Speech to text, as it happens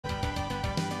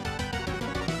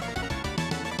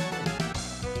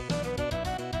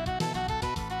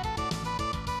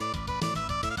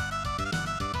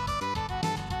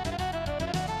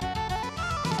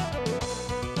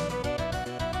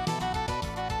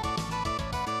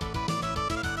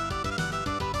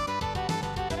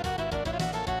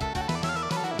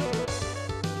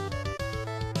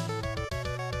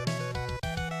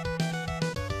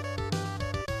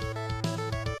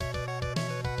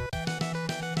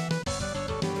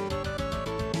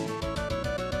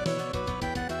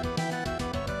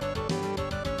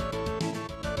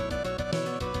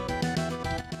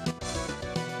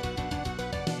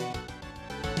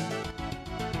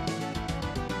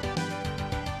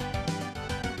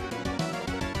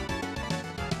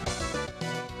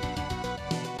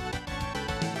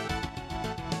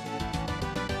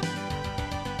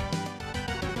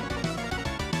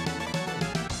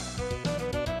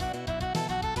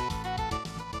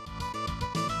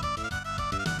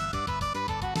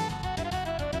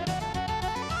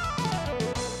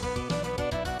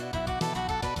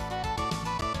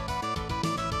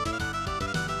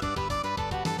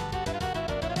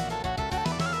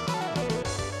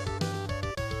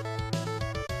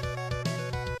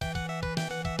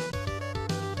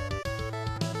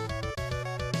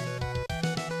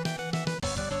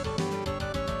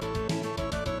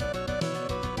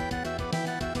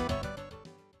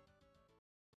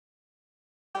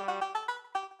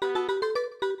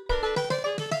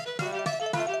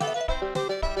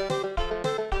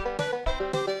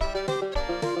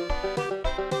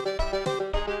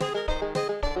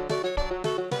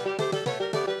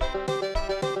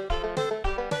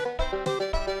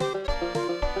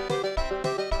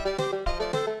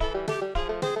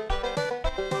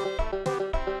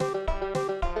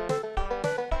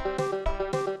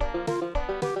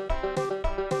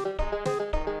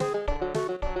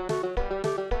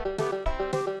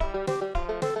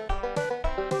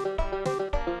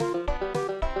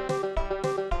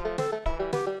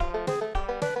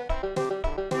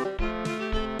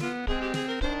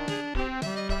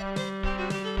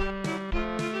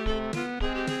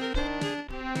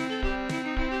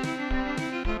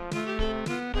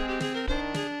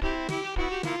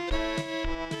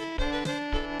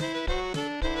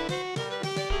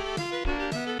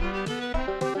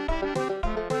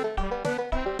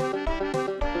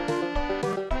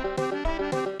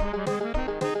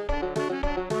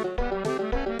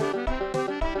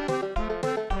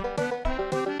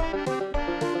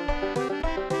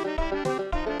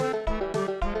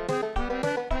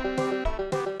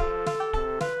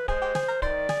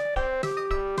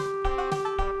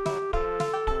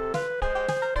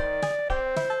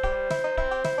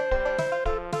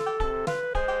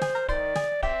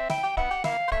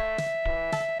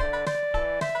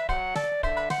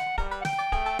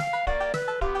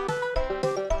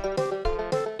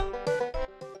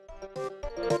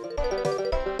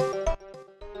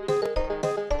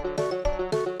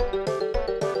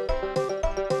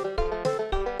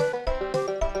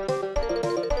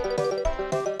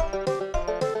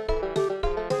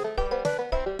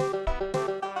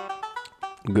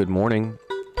Good morning.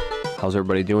 How's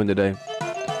everybody doing today?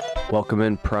 Welcome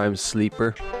in, Prime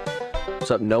Sleeper. What's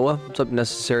up, Noah? What's up,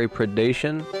 Necessary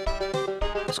Predation?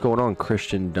 What's going on,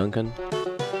 Christian Duncan?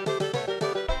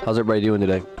 How's everybody doing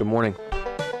today? Good morning.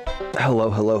 Hello,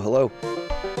 hello, hello.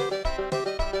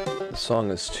 The song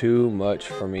is too much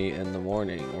for me in the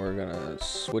morning. We're gonna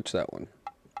switch that one.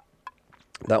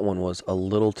 That one was a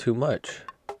little too much.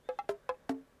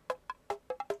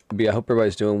 But yeah, I hope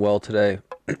everybody's doing well today.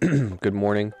 Good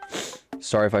morning.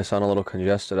 Sorry if I sound a little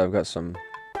congested. I've got some,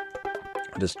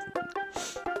 I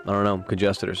don't know,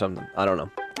 congested or something. I don't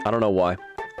know why.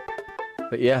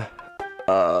 But yeah,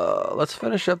 let's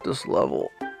finish up this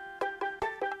level.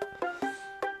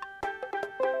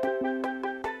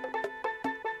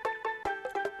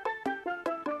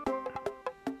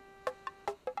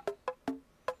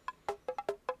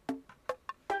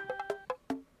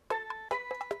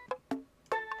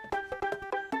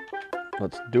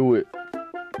 Let's do it.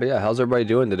 But yeah, how's everybody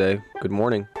doing today? Good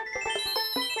morning.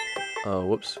 Oh,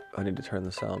 whoops. I need to turn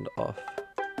the sound off.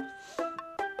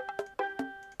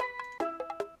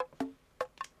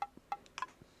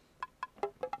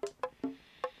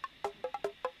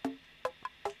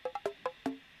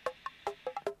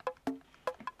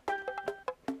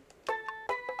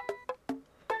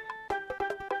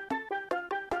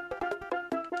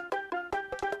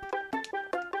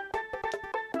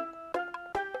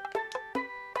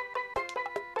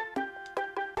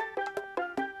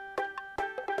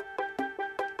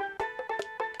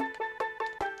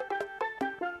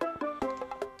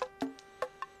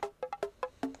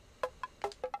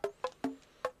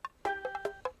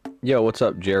 Yo, what's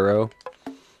up, Jero?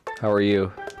 How are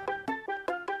you?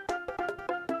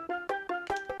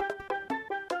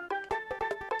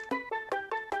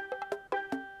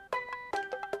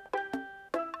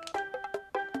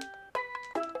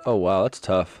 Oh, wow, that's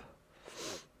tough.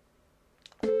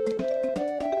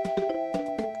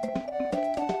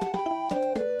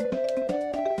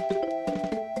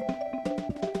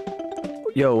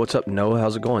 Yo, what's up, Noah?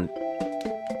 How's it going?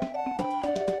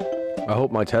 I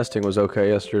hope my testing was okay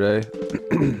yesterday.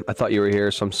 I thought you were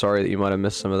here, so I'm sorry that you might have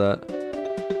missed some of that.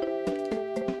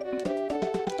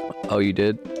 Oh, you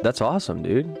did? That's awesome,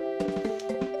 dude.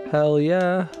 Hell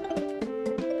yeah.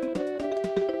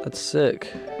 That's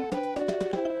sick.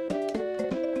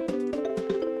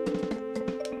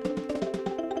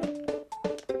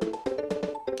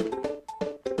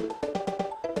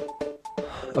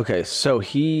 Okay, so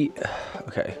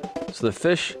okay, so the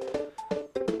fish,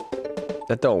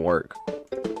 that don't work.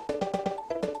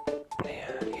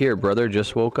 Here, brother,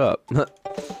 just woke up.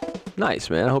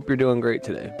 Nice, man. I hope you're doing great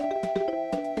today.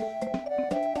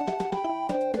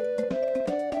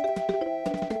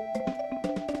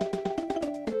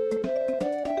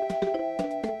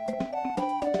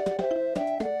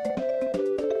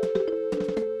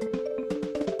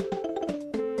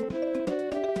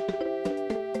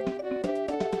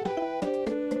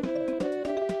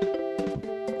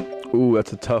 Ooh,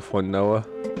 that's a tough one, Noah.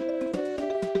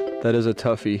 That is a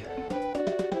toughie.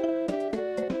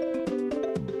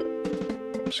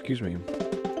 Excuse me.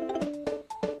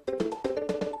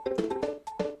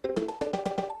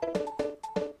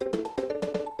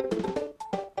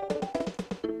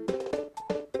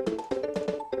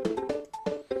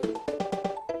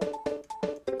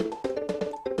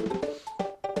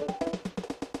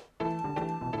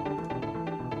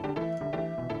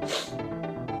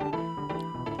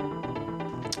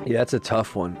 Yeah, that's a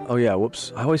tough one. Oh yeah,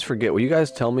 whoops. I always forget. Will you guys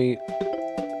tell me?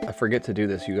 I forget to do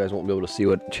this. You guys won't be able to see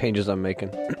what changes I'm making.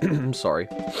 I'm sorry.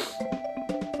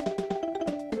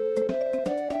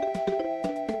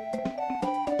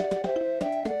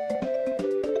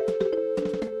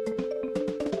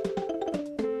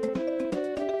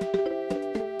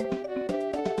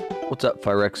 What's up,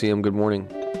 Phyrexium? Good morning.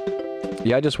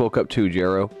 Yeah, I just woke up too,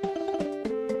 Jero.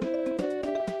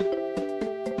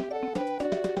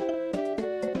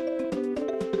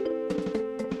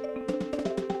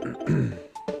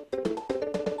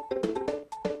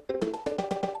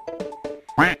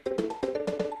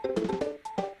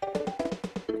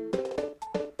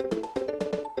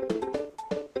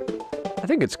 I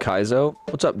think it's Kaizo.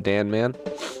 What's up, Dan, man?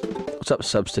 What's up,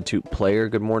 Substitute Player?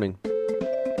 Good morning.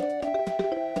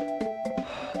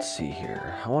 Let's see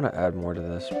here. I want to add more to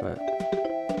this, but...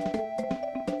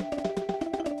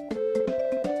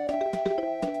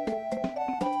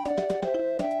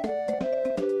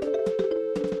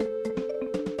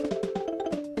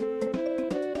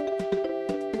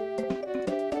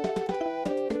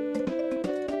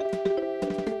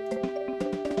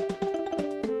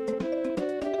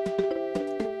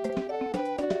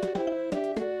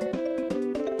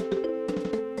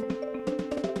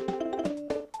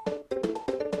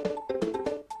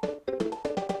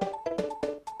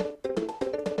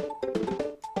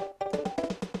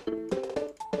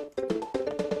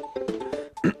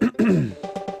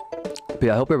 But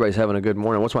yeah, I hope everybody's having a good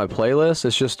morning. What's my playlist?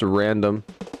 It's just a random.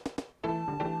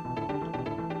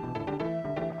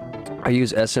 I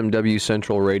use SMW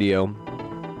Central Radio.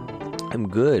 I'm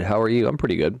good. How are you? I'm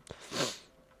pretty good.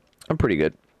 I'm pretty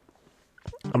good.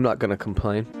 I'm not gonna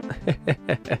complain.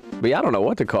 But yeah, I don't know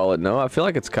what to call it. No, I feel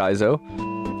like it's Kaizo.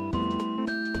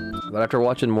 But after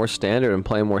watching more standard and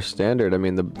playing more standard, I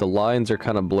mean, the lines are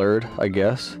kind of blurred, I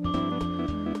guess.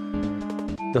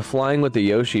 The flying with the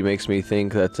Yoshi makes me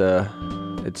think that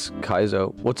it's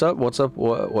Kaizo. What's up? What's up?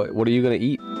 What are you gonna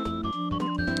eat?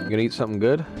 You gonna eat something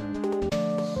good?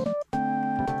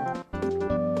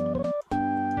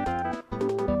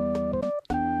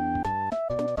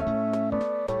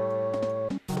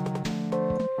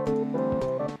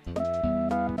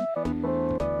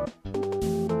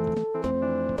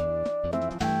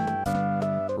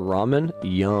 Ramen?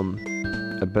 Yum.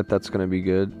 I bet that's gonna be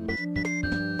good.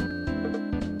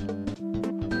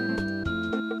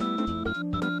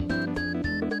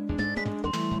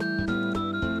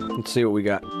 Let's see what we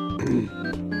got.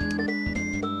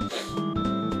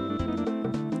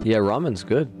 Yeah, ramen's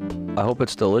good. I hope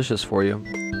it's delicious for you.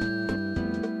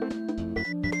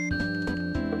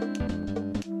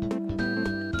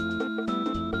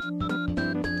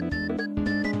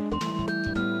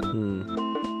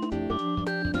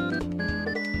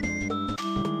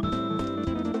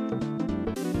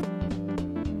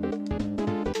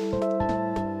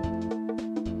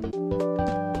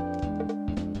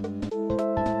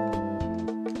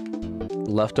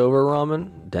 Leftover ramen?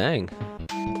 Dang.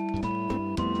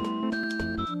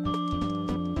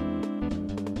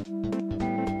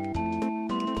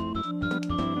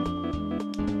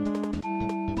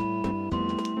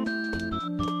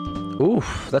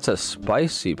 Oof, that's a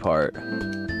spicy part.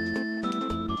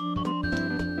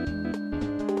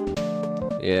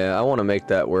 Yeah, I want to make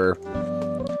that where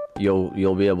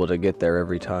you'll be able to get there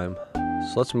every time.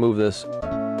 So let's move this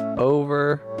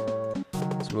over.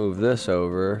 Let's move this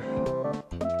over.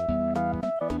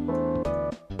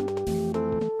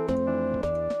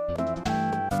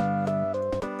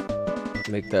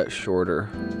 Make that shorter.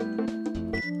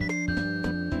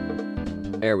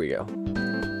 There we go.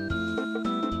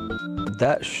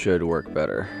 That should work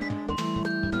better.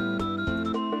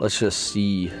 Let's just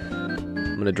see.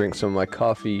 I'm gonna drink some of my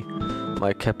coffee,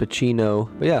 my cappuccino.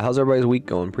 But yeah, how's everybody's week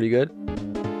going? Pretty good?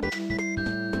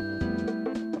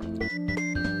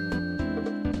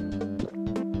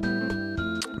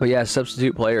 But yeah,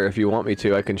 substitute player, if you want me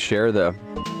to, I can share the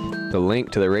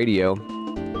link to the radio.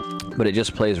 But it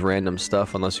just plays random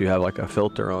stuff unless you have like a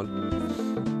filter on.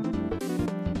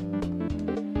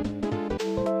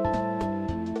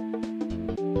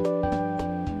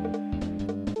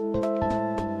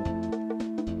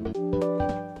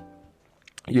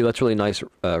 That's really nice,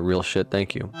 real shit,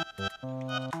 thank you.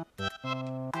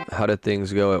 How did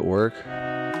things go at work?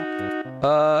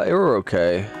 They were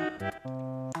okay.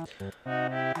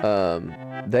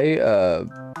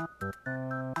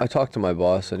 I talked to my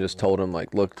boss and just told him,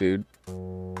 like, look, dude.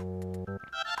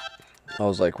 I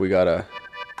was like, we gotta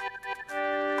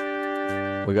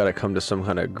come to some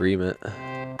kind of agreement.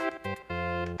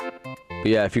 But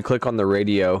yeah, if you click on the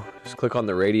radio, just click on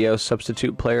the radio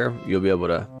substitute player, you'll be able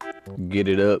to get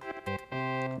it up,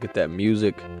 get that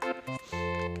music.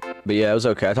 But yeah, it was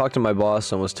okay. I talked to my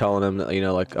boss and was telling him that, you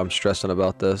know, like, I'm stressing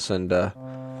about this, and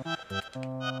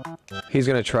he's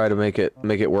gonna try to make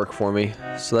it work for me.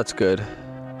 So that's good.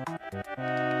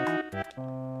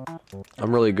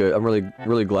 I'm really good. I'm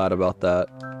really glad about that.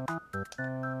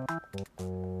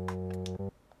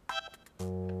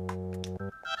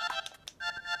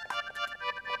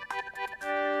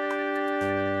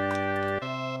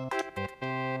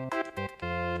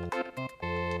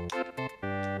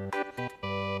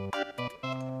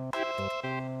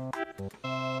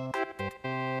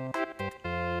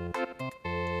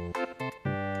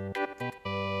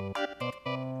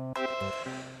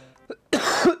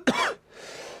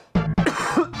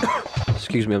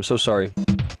 Excuse me, I'm so sorry.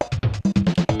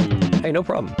 Hey, no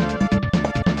problem.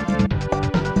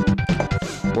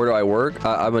 Where do I work?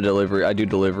 I'm a delivery. I do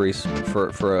deliveries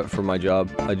for my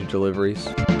job. I do deliveries.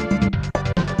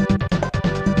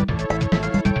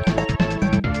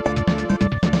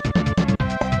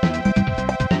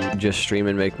 Just stream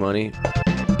and make money.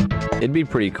 It'd be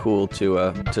pretty cool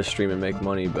to stream and make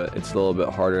money, but it's a little bit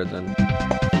harder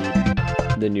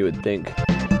than you would think.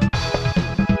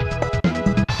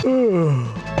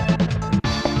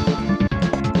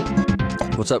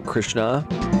 What's up, Krishna?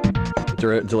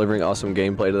 Delivering awesome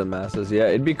gameplay to the masses. Yeah,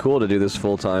 it'd be cool to do this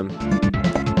full time.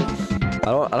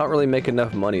 I don't really make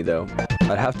enough money though.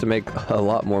 I'd have to make a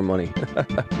lot more money.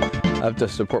 I have to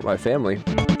support my family.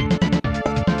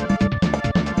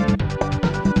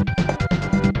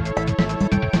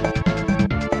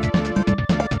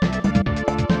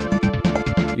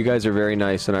 You guys are very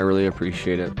nice, and I really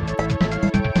appreciate it.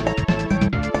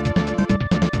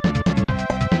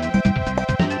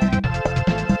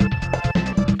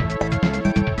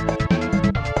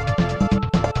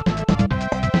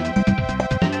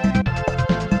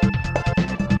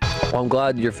 Well, I'm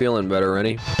glad you're feeling better,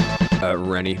 Rennie.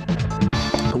 Rennie.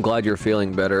 I'm glad you're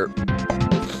feeling better,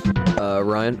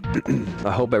 Ryan.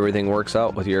 I hope everything works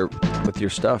out with your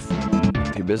stuff,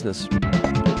 with your business.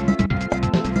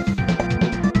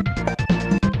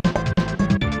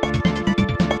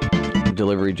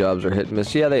 Delivery jobs are hit and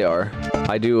miss. Yeah, they are.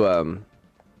 I do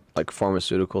like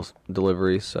pharmaceutical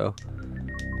deliveries, so.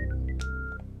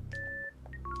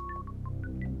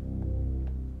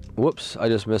 Whoops, I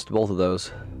just missed both of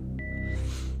those.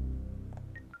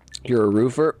 You're a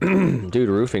roofer? Dude,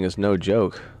 roofing is no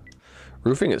joke.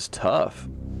 Roofing is tough.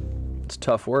 It's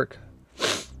tough work.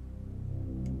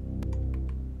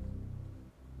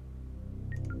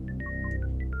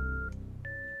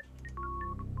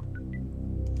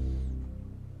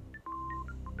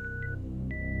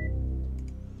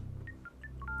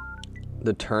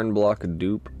 The turn block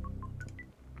dupe.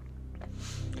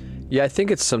 Yeah, I think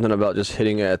it's something about just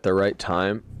hitting it at the right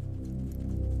time.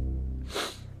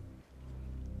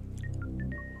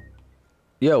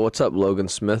 Yo, what's up, Logan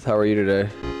Smith? How are you today?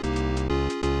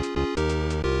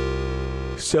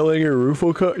 Selling your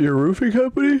roofing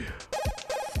company?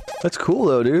 That's cool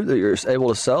though, dude, that you're able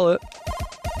to sell it.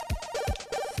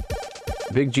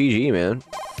 Big GG, man.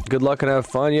 Good luck and have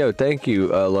fun. Yo, thank you,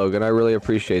 Logan. I really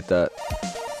appreciate that.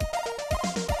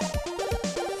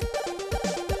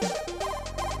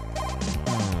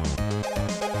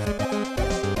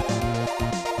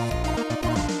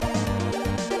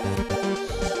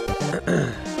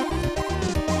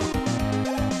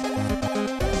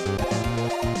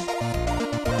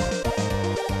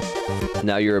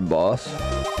 Now you're a boss?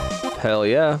 Hell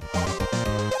yeah.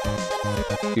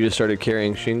 You just started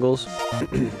carrying shingles?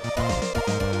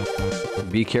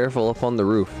 Be careful up on the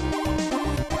roof.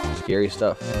 Scary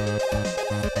stuff.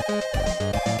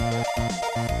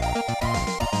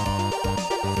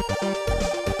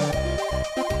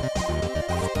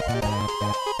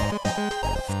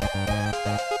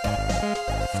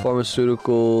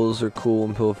 Pharmaceuticals are cool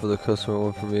and pill for the customer.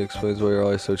 One for me explains why you're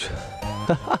always so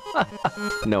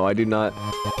No, I do not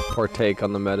partake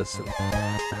on the medicine.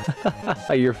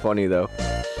 You're funny though.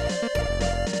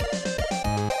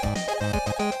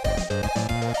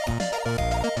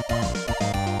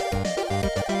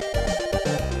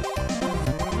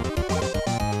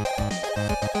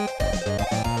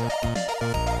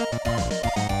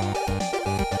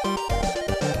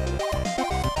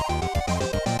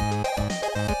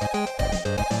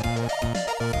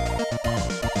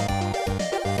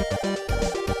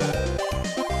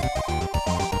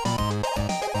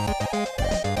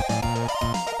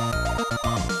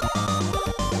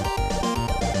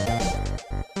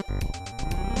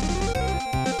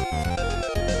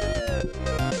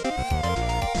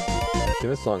 Dude,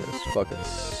 this song is fucking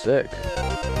sick.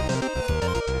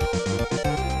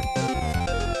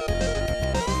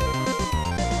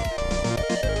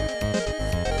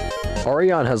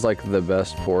 Ariane has like the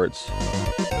best ports.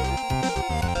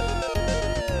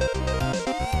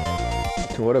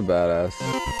 What a badass.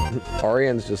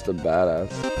 Ariane's just a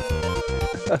badass.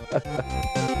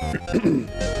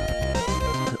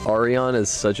 Ariane is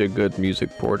such a good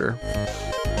music porter.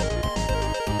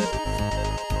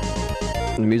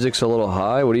 The music's a little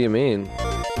high? What do you mean?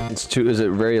 It's too, is it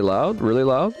very loud? Really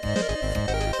loud?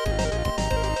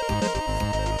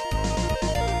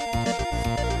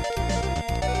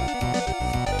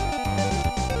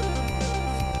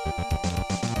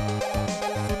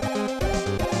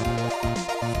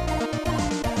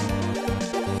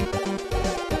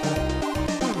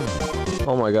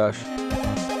 Oh my gosh.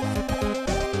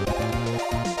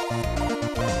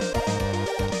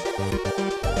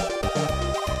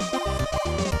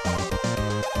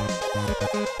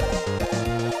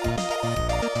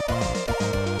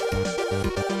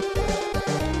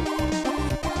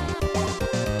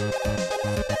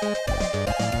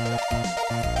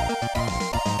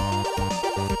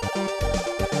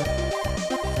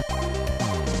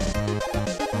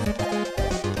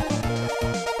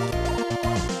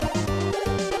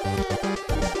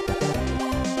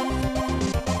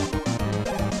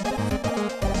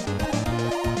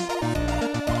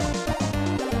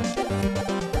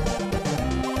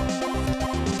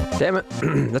 Damn it.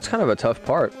 That's kind of a tough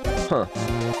part. Huh.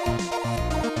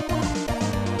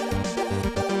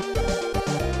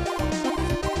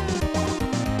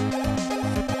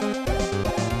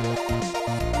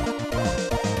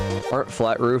 Aren't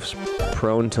flat roofs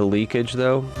prone to leakage,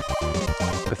 though?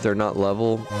 if they're not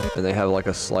level and they have like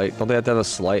a slight, don't they have to have a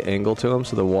slight angle to them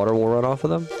so the water will run off of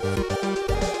them?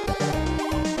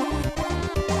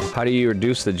 How do you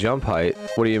reduce the jump height?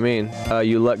 What do you mean?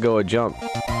 You let go of jump.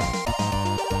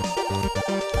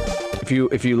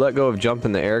 If you let go of jump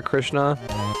in the air, Krishna,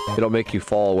 it'll make you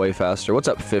fall away faster. What's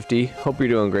up, 50? Hope you're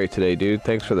doing great today, dude.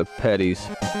 Thanks for the petties.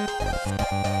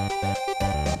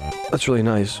 That's really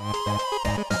nice.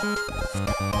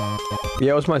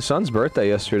 Yeah, it was my son's birthday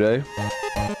yesterday.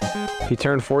 He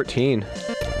turned 14.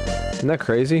 Isn't that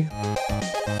crazy?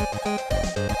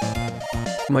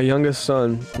 My younger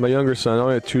son, I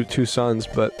only have two sons,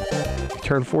 but he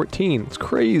turned 14. It's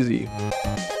crazy.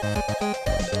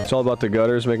 It's all about the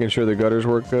gutters, making sure the gutters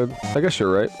work good. I guess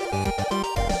you're right.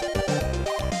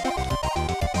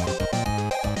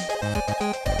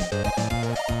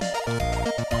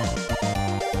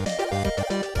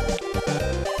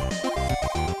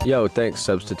 Yo, thanks,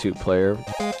 substitute player.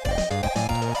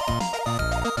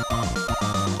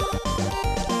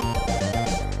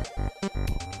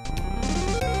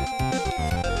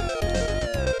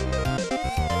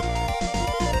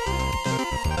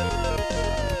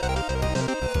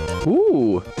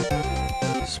 Ooh,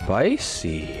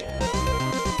 spicy.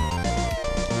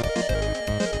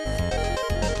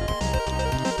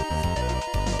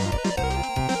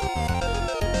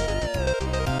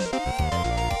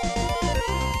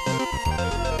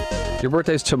 Your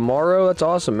birthday's tomorrow? That's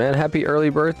awesome, man. Happy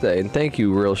early birthday. And thank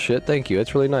you, real shit. Thank you.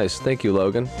 It's really nice. Thank you,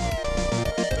 Logan.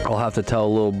 I'll have to tell a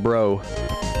little bro.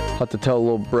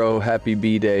 Happy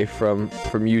B-Day from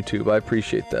YouTube. I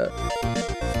appreciate that.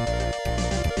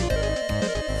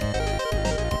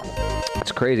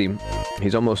 It's crazy.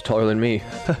 He's almost taller than me.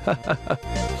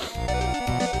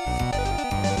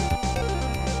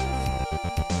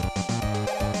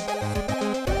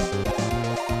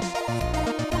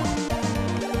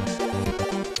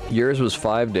 Yours was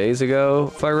 5 days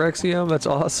ago, Phyrexium? That's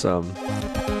awesome.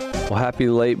 Well, happy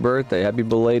late birthday. Happy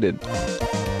belated.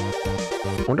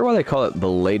 I wonder why they call it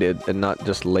belated and not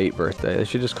just late birthday. They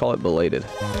should just call it belated.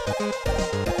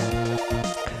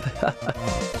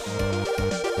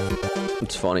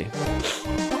 It's funny.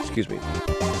 Excuse me.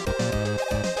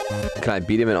 Can I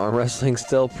beat him in arm wrestling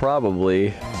still?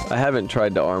 Probably. I haven't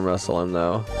tried to arm wrestle him,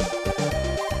 though.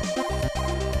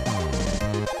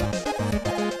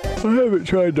 I haven't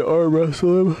tried to arm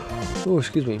wrestle him. Oh,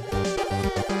 excuse me.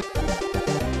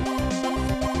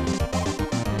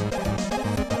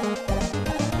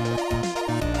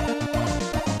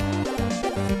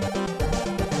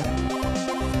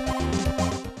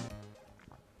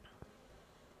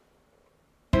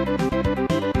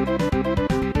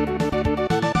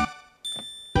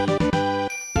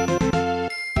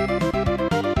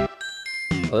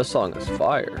 Oh, this song is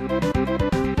fire.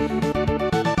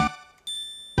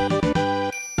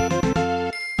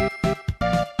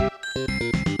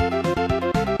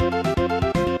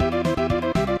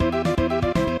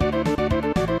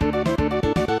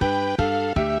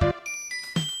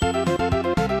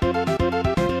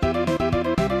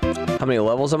 How many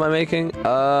levels am I making?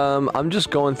 I'm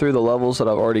just going through the levels that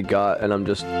I've already got and I'm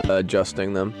just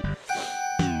adjusting them.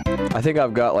 I think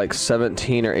I've got like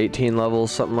 17 or 18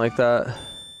 levels, something like that.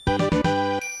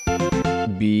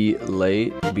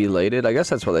 Belated? I guess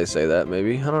that's why they say that,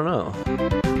 maybe. I don't know.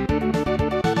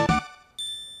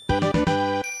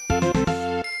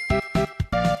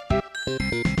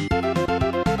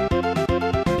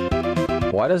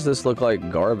 Why does this look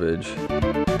like garbage?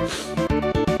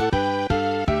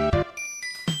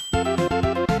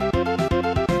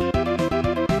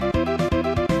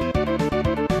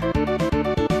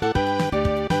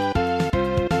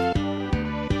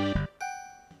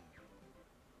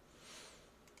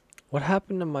 What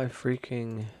happened to my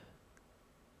freaking...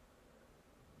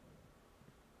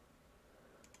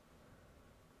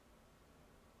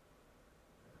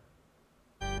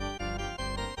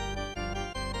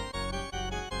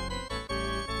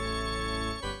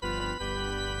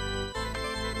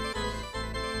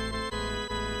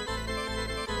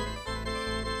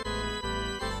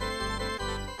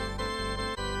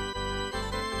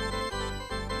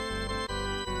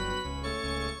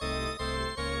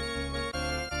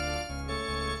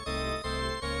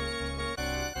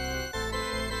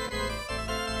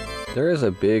 There is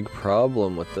a big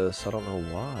problem with this. I don't know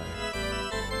why.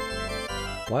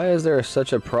 Why is there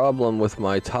such a problem with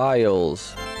my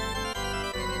tiles?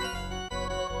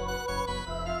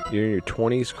 You're in your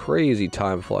 20s? Crazy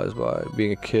time flies by.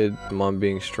 Being a kid, mom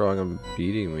being strong and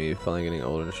beating me. Finally getting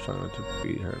older and strong enough to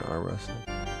beat her in arm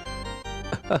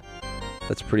wrestling.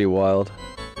 That's pretty wild.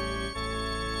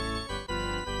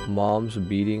 Mom's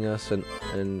beating us in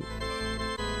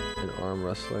arm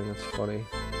wrestling. That's funny.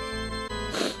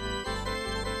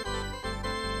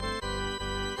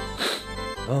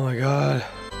 Oh my god.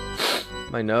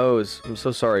 My nose. I'm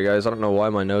so sorry, guys. I don't know why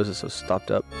my nose is so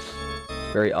stopped up.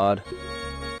 It's very odd.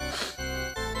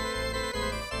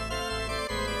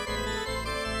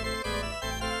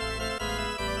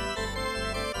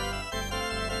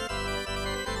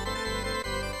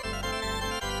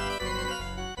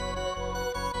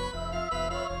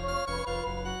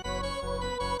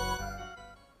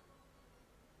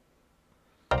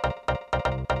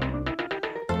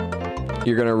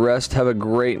 You're gonna rest. Have a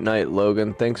great night,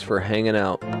 Logan. Thanks for hanging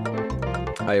out.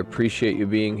 I appreciate you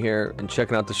being here and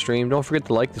checking out the stream. Don't forget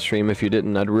to like the stream if you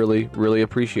didn't. I'd really, really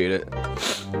appreciate it.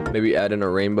 Maybe add in a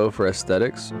rainbow for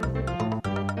aesthetics.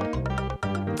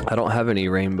 I don't have any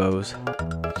rainbows.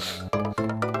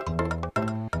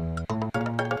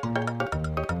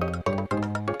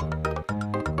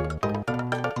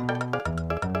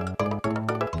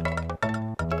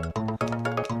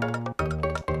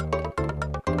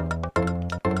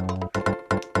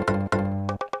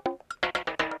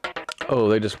 Oh,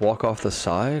 they just walk off the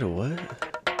side? What?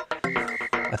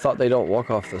 I thought they don't walk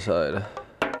off the side.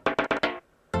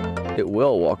 It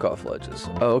will walk off ledges.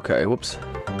 Oh, okay. Whoops.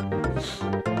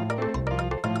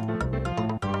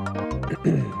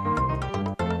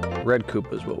 Red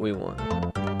Koopa is what we want.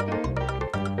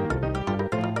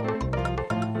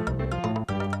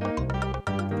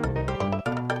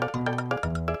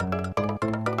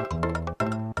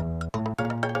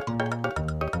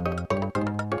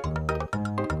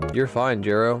 You're fine,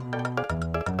 Jero.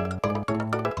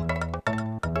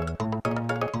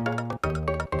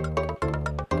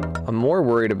 I'm more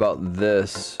worried about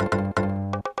this.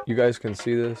 You guys can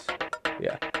see this?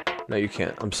 Yeah. No, you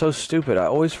can't. I'm so stupid. I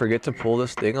always forget to pull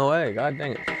this thing away. God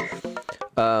dang it.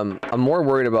 I'm more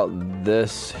worried about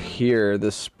this here,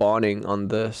 this spawning on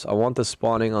this. I want the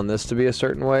spawning on this to be a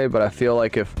certain way, but I feel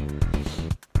like if...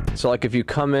 So, like, if you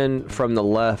come in from the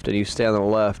left and you stay on the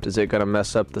left, is it gonna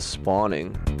mess up the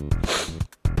spawning?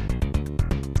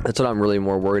 That's what I'm really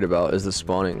more worried about, is the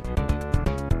spawning.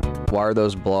 Why are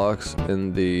those blocks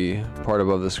in the part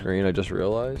above the screen? I just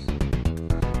realized.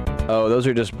 Oh, those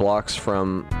are just blocks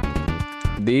from...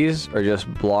 These are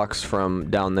just blocks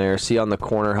from down there. See on the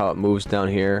corner how it moves down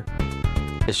here?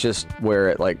 It's just where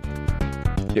it, like...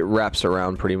 It wraps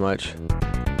around, pretty much.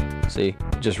 See?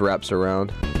 It just wraps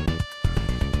around.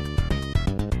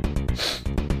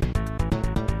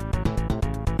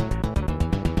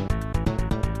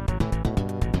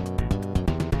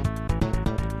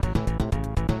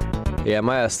 Yeah,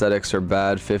 my aesthetics are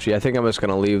bad, 50. I think I'm just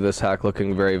gonna leave this hack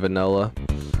looking very vanilla.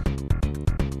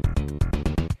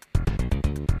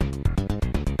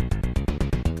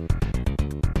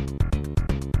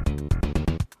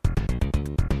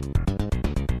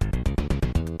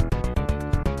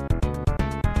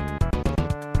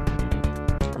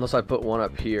 Unless I put one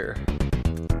up here.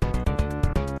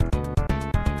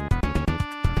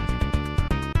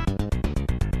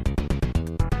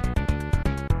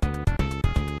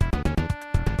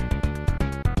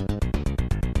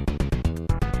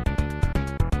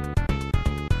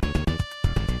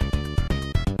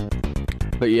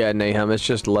 But yeah, Nahum, it's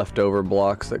just leftover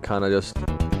blocks that kind of just,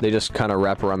 they just kind of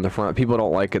wrap around the front. People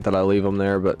don't like it that I leave them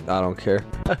there, but I don't care.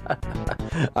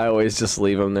 I always just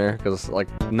leave them there, because, like,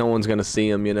 no one's gonna see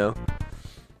them, you know?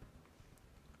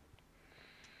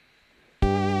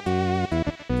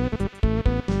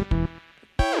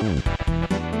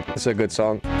 It's a good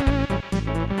song.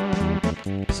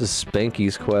 This is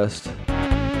Spanky's Quest.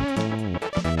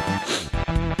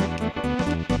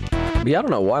 But yeah, I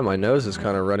don't know why my nose is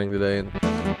kind of running today and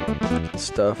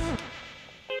stuff.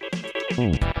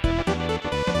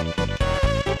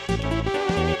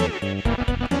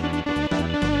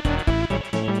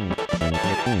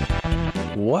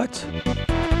 What?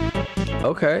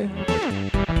 Okay.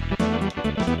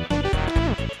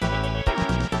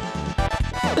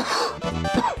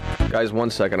 Guys,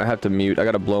 1 second. I have to mute. I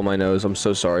gotta blow my nose. I'm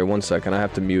so sorry. 1 second. I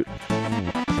have to mute.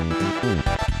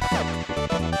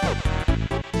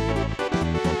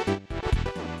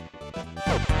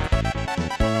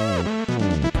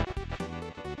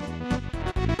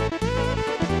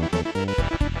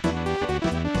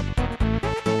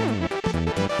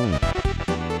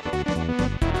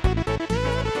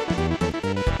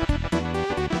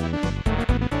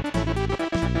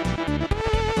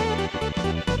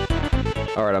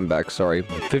 Alright, I'm back, sorry.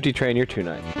 50 train, you're too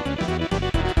nice.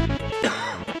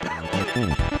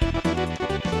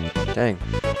 Dang.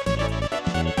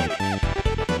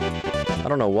 I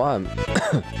don't know why I'm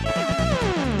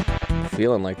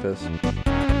feeling like this.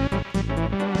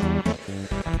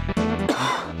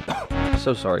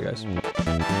 So sorry, guys.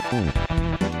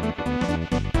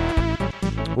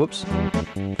 Whoops.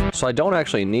 So I don't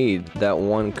actually need that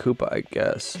one Koopa, I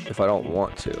guess, if I don't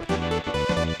want to.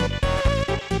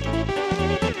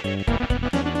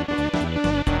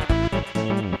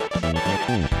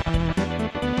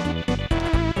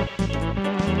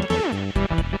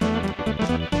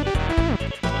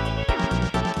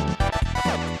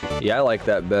 Yeah, I like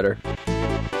that better.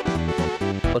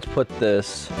 Let's put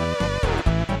this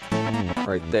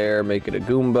right there, make it a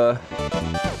Goomba.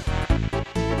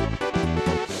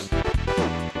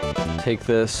 Take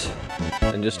this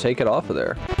and just take it off of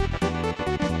there.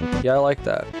 Yeah, I like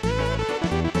that.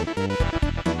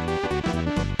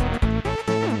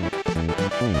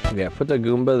 Yeah, put the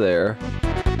Goomba there.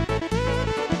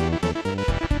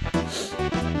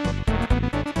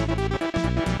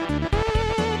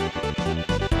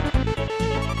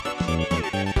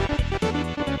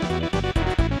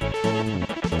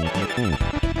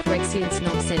 Rexian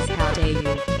Snob says, how dare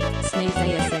you? Sneeze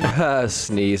ASMR.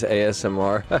 Sneeze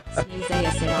ASMR.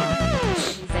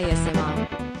 Sneeze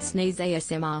ASMR. Sneeze ASMR. Sneeze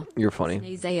ASMR. You're funny.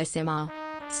 Sneeze ASMR.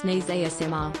 Sneeze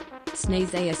ASMR.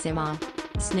 Sneeze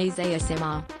ASMR. Sneeze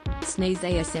ASMR. Sneeze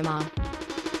ASMR.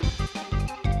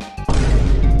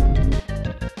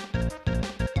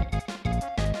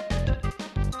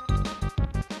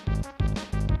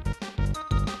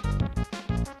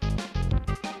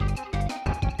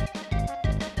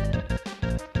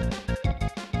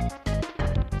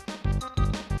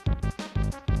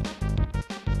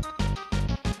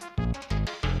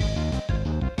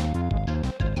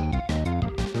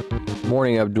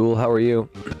 Morning, Abdul. How are you?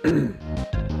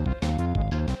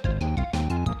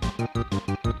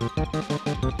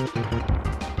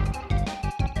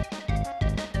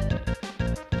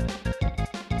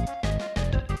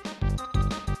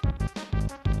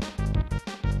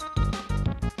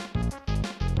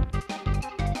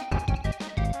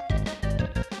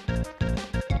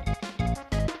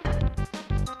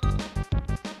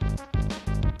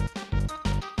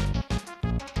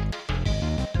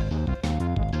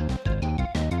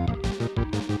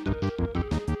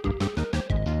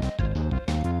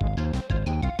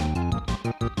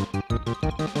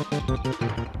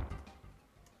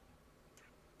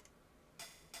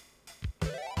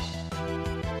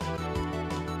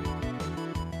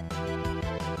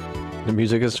 The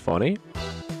music is funny.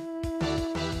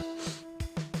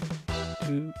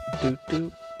 Do, do,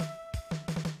 do.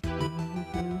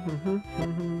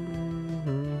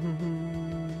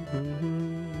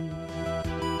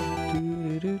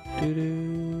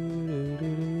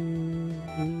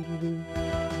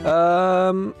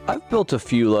 I've built a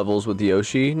few levels with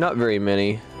Yoshi, not very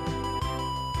many.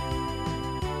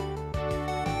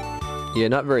 Yeah,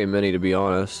 not very many to be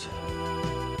honest.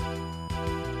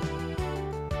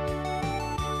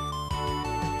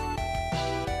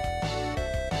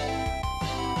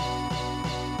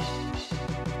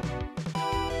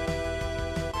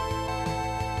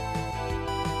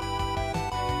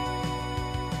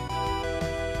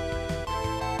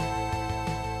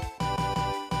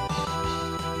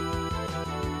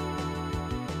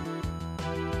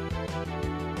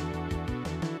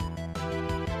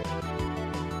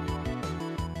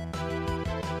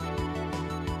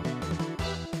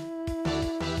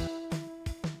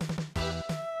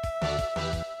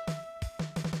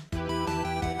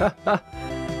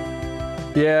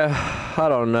 Yeah, I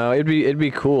don't know. It'd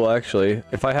be cool actually.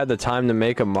 If I had the time to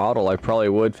make a model, I probably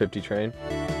would 50 train.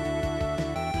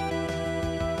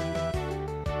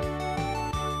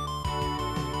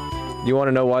 You want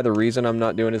to know why the reason I'm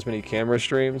not doing as many camera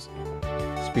streams?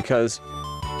 It's because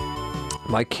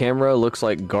my camera looks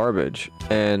like garbage,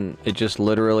 and it just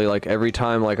literally, like, every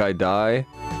time like I die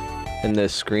and the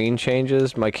screen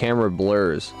changes, my camera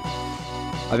blurs.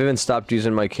 I've even stopped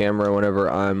using my camera whenever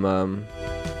I'm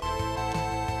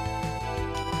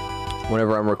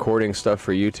recording stuff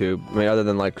for YouTube. I mean, other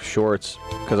than like shorts,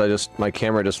 because my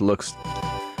camera just looks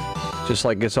just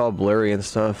like it's all blurry and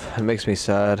stuff. It makes me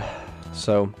sad.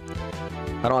 So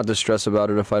I don't have to stress about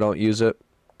it if I don't use it.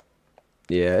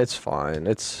 Yeah, it's fine.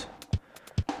 It's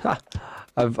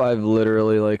I've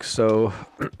literally like so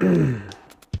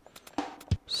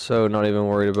not even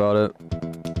worried about it.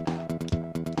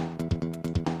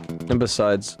 And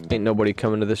besides, ain't nobody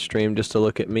coming to this stream just to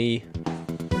look at me.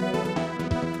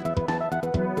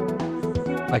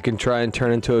 I can try and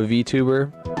turn into a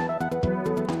VTuber.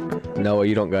 No,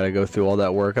 you don't gotta go through all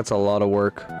that work. That's a lot of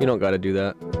work. You don't gotta do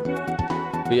that.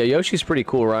 But yeah, Yoshi's pretty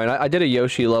cool, Ryan. I did a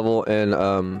Yoshi level in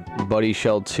Buddy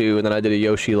Shell 2, and then I did a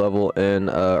Yoshi level in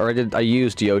I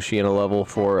used Yoshi in a level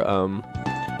for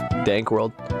Dank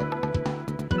World.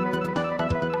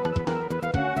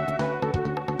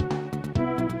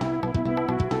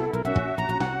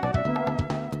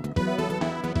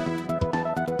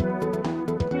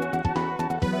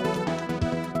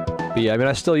 Yeah, I mean,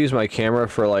 I still use my camera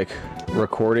for like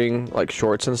recording like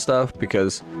shorts and stuff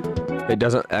because it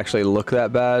doesn't actually look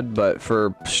that bad, but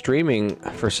for streaming,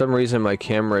 for some reason my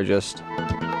camera just,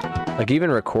 like even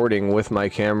recording with my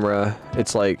camera,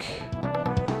 it's like,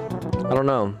 I don't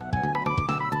know.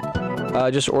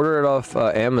 Just order it off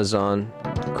Amazon,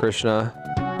 Krishna,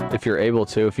 if you're able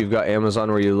to. If you've got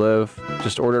Amazon where you live,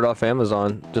 just order it off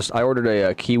Amazon. I ordered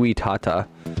a Kiwi Tata.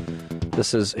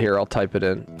 This is, here, I'll type it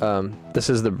in. This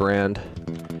is the brand.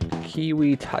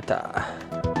 Kiwi Tata.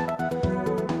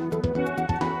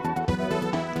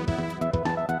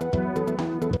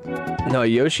 No,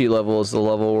 Yoshi level is the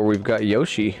level where we've got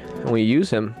Yoshi, and we use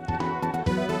him.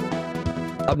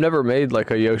 I've never made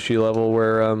like a Yoshi level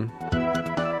where,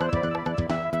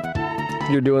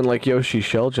 you're doing like Yoshi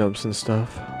shell jumps and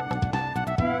stuff.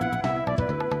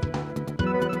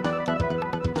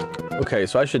 Okay,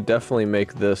 so I should definitely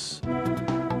make this.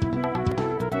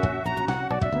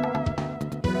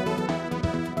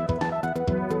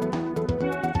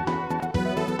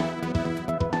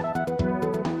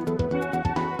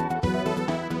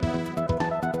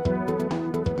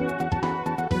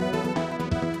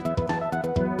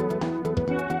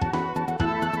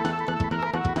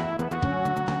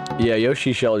 Yeah,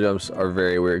 Yoshi shell jumps are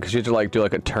very weird because you have to like do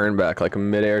like a turn back, like a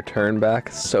mid-air turn back.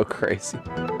 It's so crazy.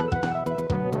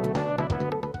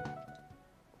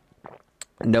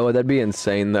 Noah, that'd be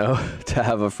insane though to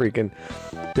have a freaking,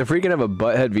 to freaking have a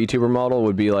butthead VTuber model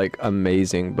would be like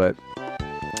amazing, but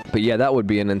yeah, that would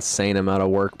be an insane amount of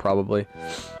work probably.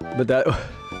 But that,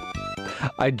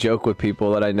 I joke with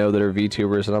people that I know that are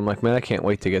VTubers, and I'm like, man, I can't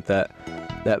wait to get that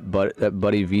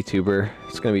buddy VTuber.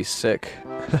 It's gonna be sick.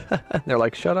 They're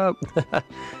like, shut up.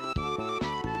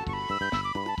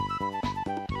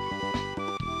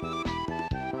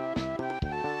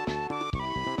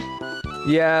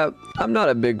 Yeah, I'm not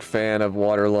a big fan of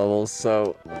water levels,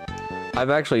 so I've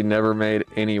actually never made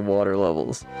any water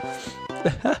levels.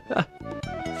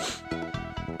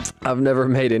 I've never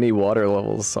made any water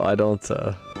levels, so I don't,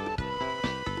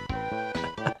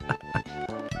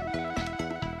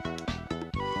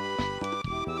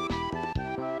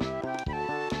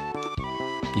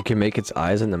 You can make its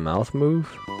eyes and the mouth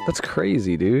move? That's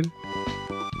crazy, dude.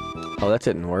 Oh, that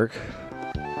didn't work.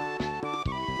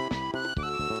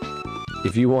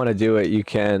 If you want to do it, you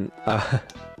can. I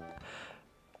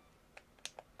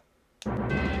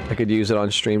could use it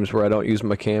on streams where I don't use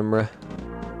my camera.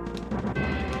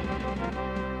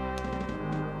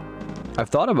 I've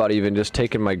thought about even just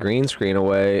taking my green screen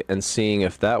away and seeing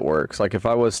if that works. Like if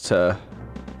I was to...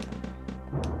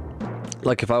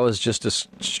 Like if I was just to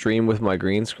stream with my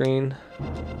green screen.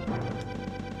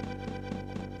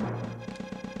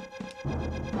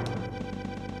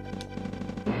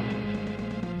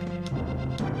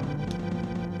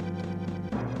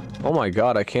 Oh my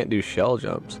god, I can't do shell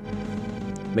jumps.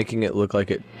 Making it look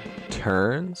like it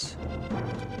turns.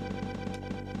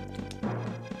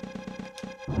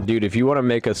 Dude, if you want to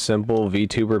make a simple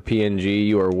VTuber PNG,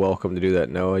 you are welcome to do that,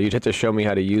 Noah. You'd have to show me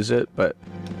how to use it, but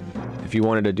if you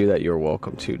wanted to do that, you're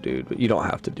welcome to, dude. But you don't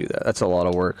have to do that. That's a lot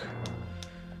of work.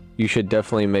 You should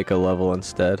definitely make a level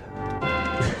instead.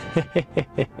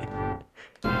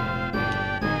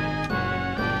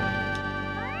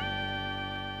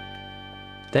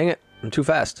 Dang it, I'm too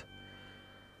fast.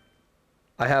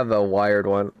 I have a wired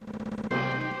one.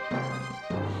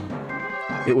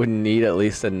 It would need at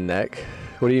least a neck.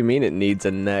 What do you mean it needs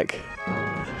a neck?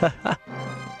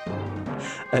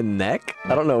 A neck?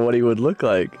 I don't know what he would look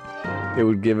like. It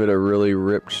would give it a really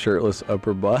ripped shirtless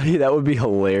upper body. That would be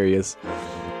hilarious.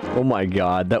 Oh my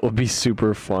god, that would be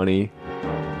super funny.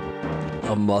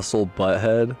 A muscle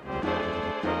butthead.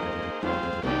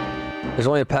 There's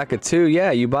only a pack of 2.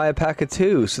 Yeah, you buy a pack of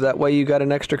 2, so that way you got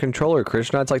an extra controller,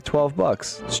 Krishna. It's like 12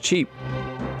 bucks. It's cheap.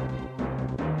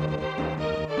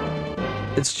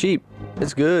 It's cheap.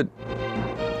 It's good.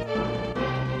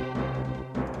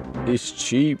 It's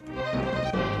cheap.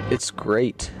 It's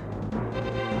great.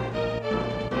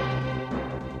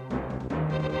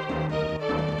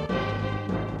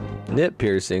 Nip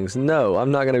piercings. No,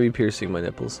 I'm not going to be piercing my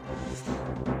nipples.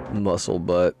 Muscle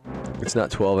butt. It's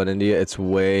not 12 in India, it's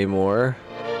way more.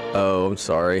 Oh, I'm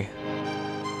sorry.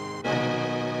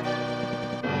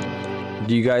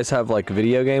 Do you guys have like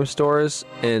video game stores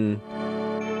in...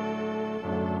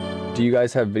 Do you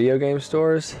guys have video game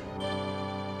stores?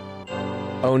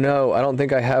 Oh no, I don't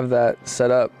think I have that set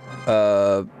up.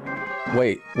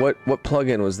 Wait, what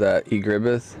plugin was that,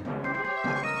 eGribbeth?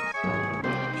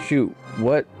 Shoot,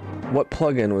 what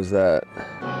plugin was that?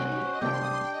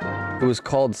 It was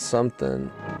called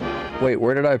something. Wait,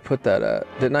 where did I put that at?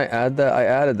 Didn't I add that? I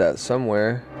added that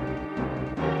somewhere.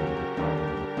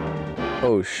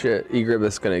 Oh shit,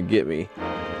 Egribeth's gonna get me.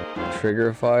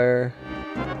 Trigger fire.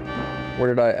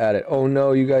 Where did I add it? Oh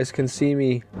no, you guys can see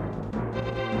me.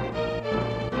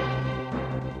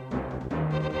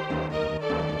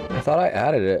 I thought I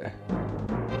added it.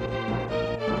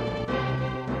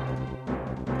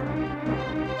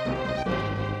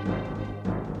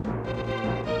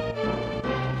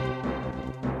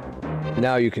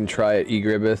 Now you can try it,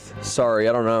 Egribeth. Sorry,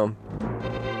 I don't know.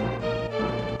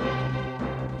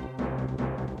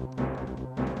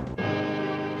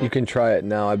 You can try it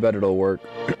now. I bet it'll work.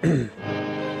 I'm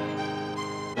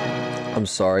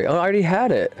sorry. Oh, I already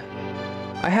had it.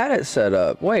 I had it set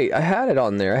up. Wait, I had it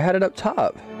on there. I had it up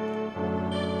top.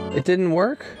 It didn't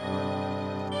work?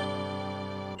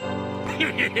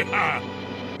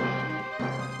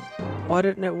 Why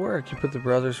didn't it work? You put the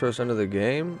browser source under the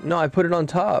game? No, I put it on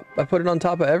top. I put it on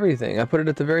top of everything. I put it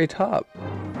at the very top.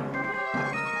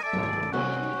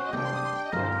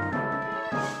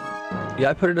 Yeah,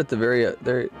 I put it at the very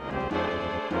there.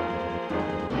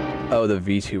 Oh, the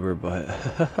VTuber butt.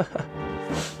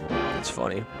 That's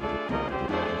funny.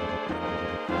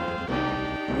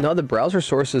 No, the browser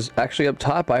source is actually up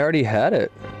top. I already had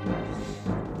it.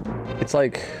 It's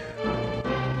like,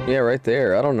 yeah, right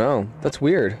there. I don't know. That's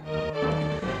weird.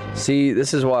 See,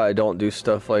 this is why I don't do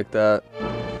stuff like that.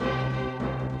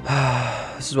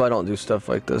 This is why I don't do stuff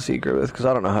like this, Egribeth, because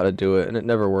I don't know how to do it, and it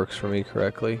never works for me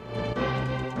correctly.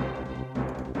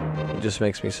 It just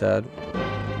makes me sad.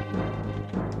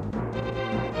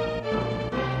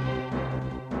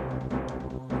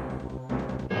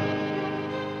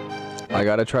 I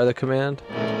gotta try the command?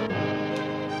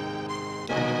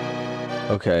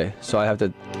 Okay, so I have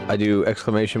to... I do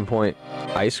exclamation point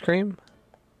ice cream?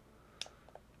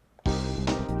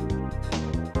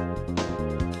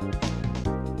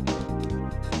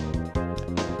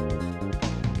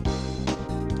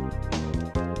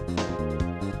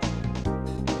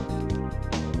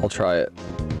 I'll try it.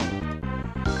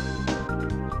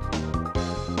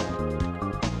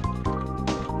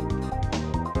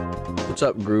 What's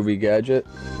up, Groovy Gadget?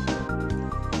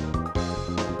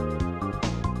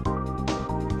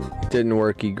 Didn't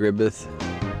work, Egribeth.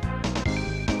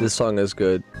 This song is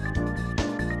good.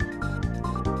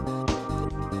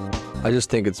 I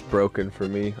just think it's broken for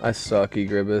me. I suck,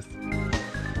 Egribeth.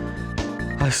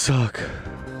 I suck.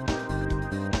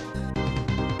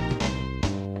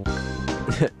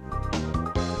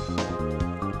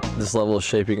 This level is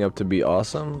shaping up to be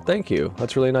awesome. Thank you.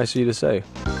 That's really nice of you to say.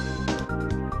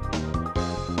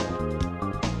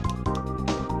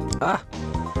 Ah!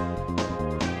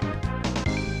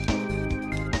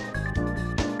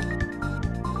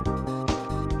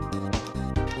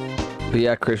 But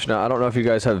yeah, Krishna, I don't know if you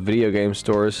guys have video game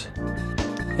stores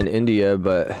in India,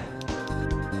 but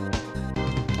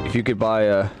if you could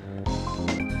buy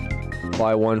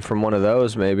one from one of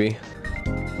those, maybe.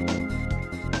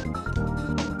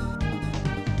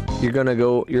 You're gonna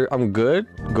go, I'm good?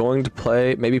 Going to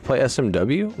play, maybe play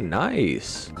SMW?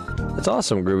 Nice. That's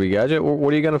awesome, Groovy Gadget.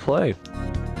 What are you gonna play?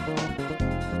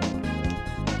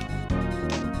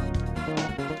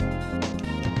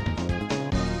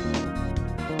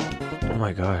 Oh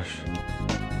my gosh.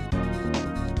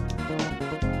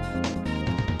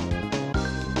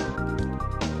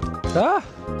 Ah!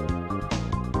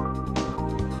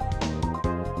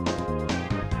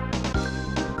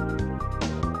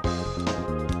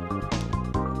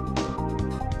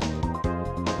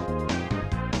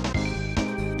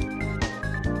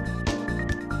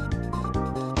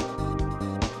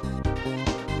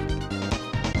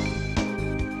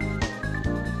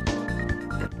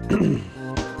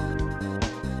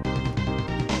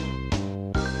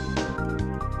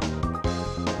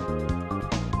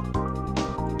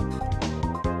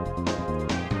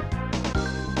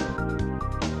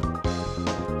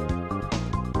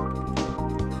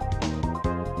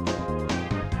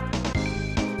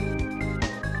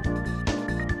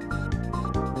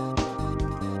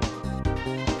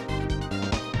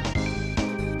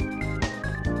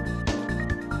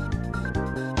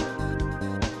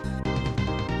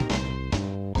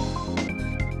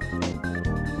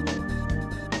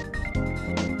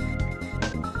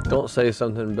 Don't say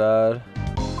something bad.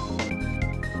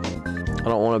 I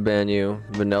don't want to ban you.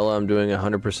 Vanilla, I'm doing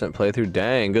 100% playthrough.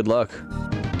 Dang, good luck.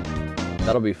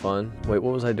 That'll be fun. Wait,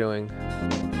 what was I doing?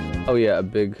 Oh yeah, a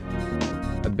big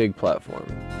platform.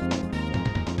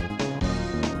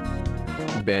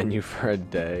 Ban you for a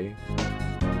day.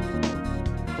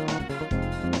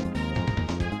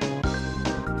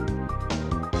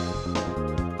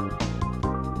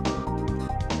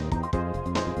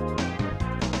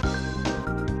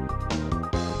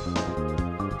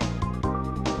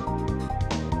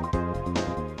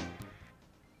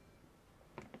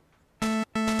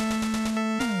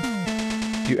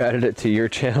 You added it to your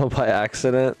channel by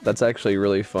accident? That's actually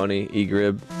really funny,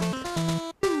 eGrib.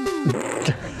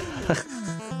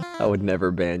 I would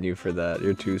never ban you for that.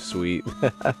 You're too sweet.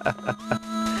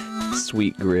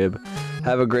 Sweet Grib.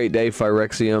 Have a great day,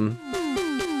 Phyrexium.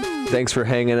 Thanks for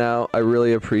hanging out. I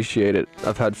really appreciate it.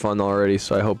 I've had fun already,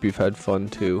 so I hope you've had fun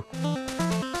too.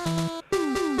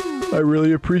 I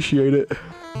really appreciate it.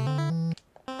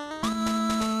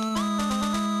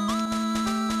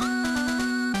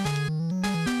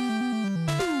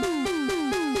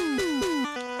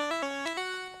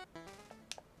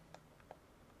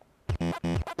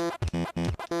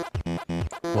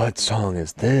 What song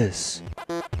is this?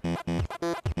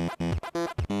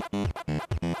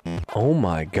 Oh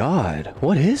my god,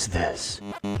 what is this?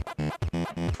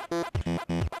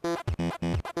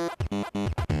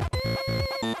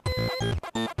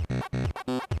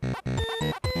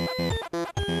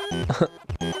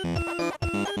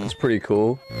 That's pretty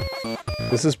cool.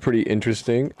 This is pretty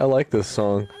interesting. I like this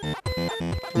song.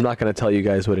 I'm not gonna tell you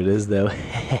guys what it is though.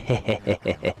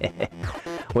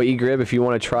 Well, eGrib, if you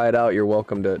want to try it out, you're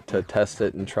welcome to test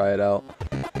it and try it out.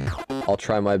 I'll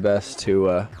try my best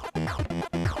to,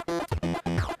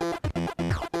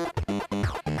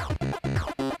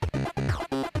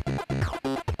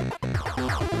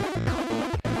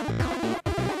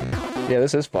 Yeah,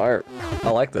 this is fire. I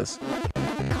like this.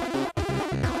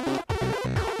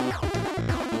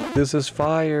 This is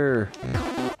fire.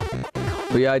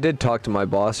 But yeah, I did talk to my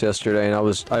boss yesterday, and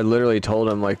I literally told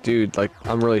him, like, dude, like,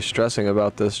 I'm really stressing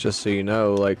about this, just so you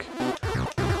know, like,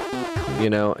 you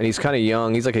know, and he's kind of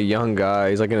young, he's like a young guy,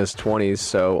 he's like in his 20s,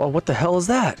 so, oh, what the hell is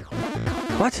that?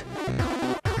 What?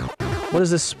 What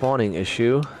is this spawning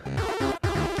issue?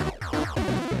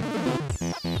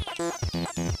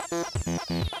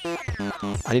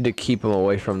 I need to keep him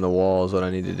away from the wall is what I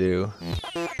need to do.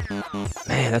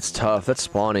 Man, that's tough. That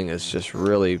spawning is just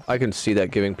really... I can see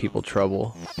that giving people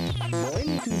trouble.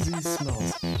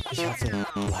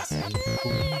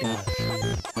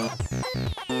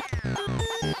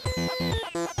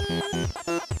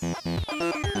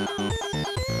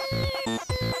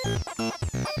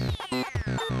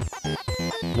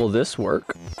 Will this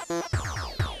work?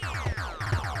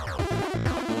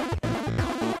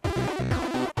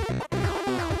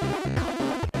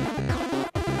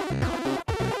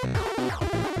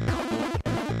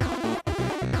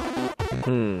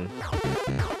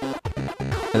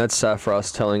 And that's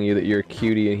Saffrost telling you that you're a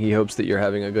cutie and he hopes that you're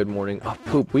having a good morning. Oh,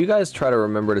 poop. Will you guys try to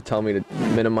remember to tell me to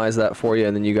minimize that for you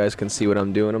and then you guys can see what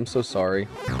I'm doing? I'm so sorry.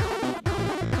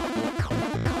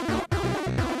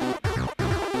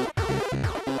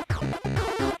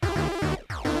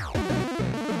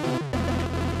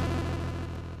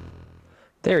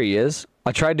 There he is.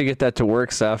 I tried to get that to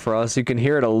work, Saffrost. You can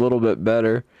hear it a little bit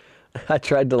better. I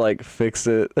tried to, like, fix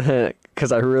it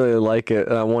because I really like it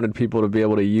and I wanted people to be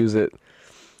able to use it.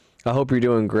 I hope you're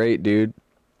doing great, dude.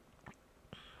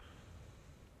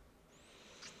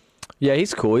 Yeah,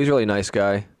 he's cool. He's a really nice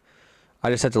guy.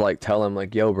 I just had to, like, tell him,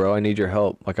 like, yo, bro, I need your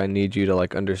help. Like, I need you to,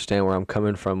 like, understand where I'm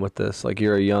coming from with this. Like,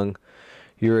 you're a young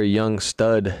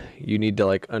stud. You need to,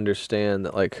 like, understand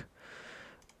that, like,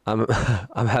 I'm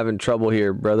having trouble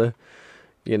here, brother.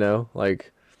 You know,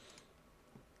 like,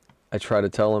 I try to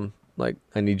tell him, like,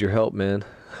 I need your help, man.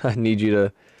 I need you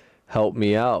to help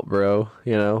me out, bro,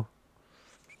 you know?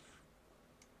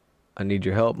 I need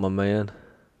your help, my man.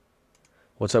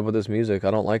 What's up with this music?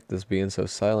 I don't like this being so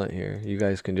silent here. You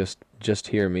guys can just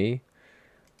hear me.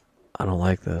 I don't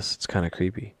like this. It's kind of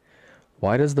creepy.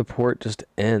 Why does the port just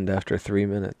end after 3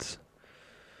 minutes?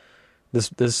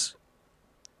 This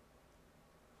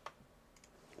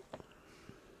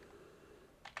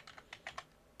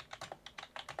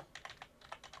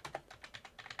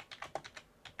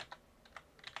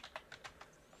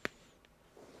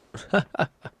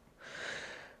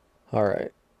All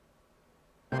right.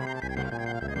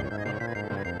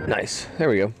 Nice. There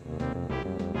we go.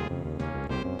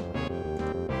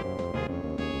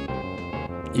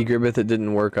 eGribbeth, it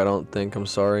didn't work, I don't think. I'm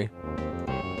sorry.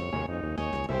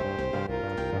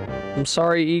 I'm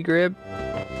sorry, eGrib.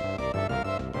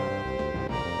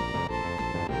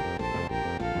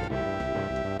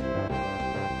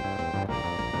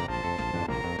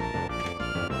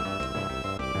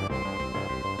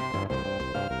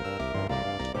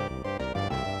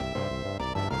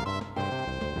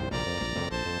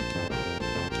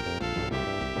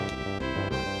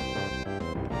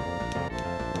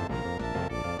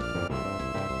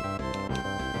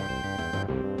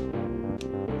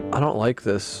 I don't like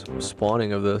this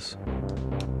spawning of this.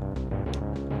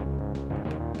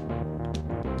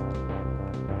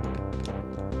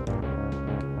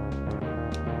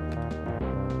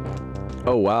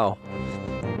 Oh, wow.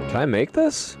 Can I make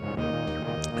this?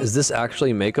 Is this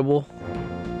actually makeable?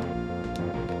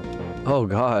 Oh,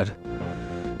 God.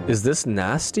 Is this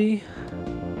nasty?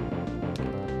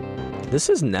 This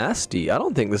is nasty. I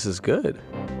don't think this is good.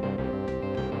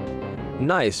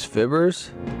 Nice, fibbers.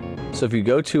 So if you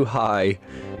go too high,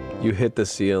 you hit the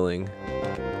ceiling.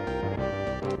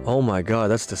 Oh my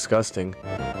God, that's disgusting.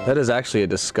 That is actually a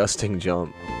disgusting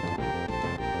jump.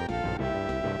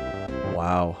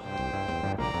 Wow.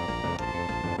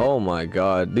 Oh my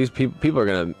God, these people are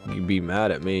gonna be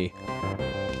mad at me.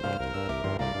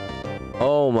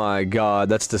 Oh my God,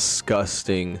 that's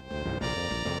disgusting.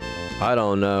 I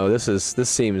don't know. This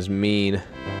seems mean.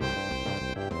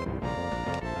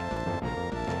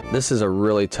 This is a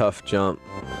really tough jump.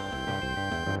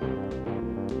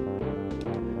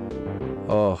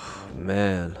 Oh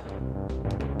man.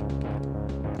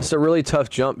 It's a really tough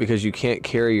jump because you can't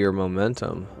carry your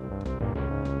momentum.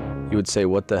 You would say,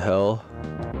 what the hell?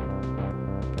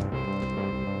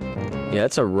 Yeah,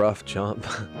 it's a rough jump.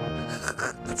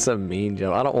 It's a mean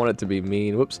jump. I don't want it to be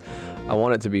mean. Whoops. I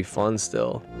want it to be fun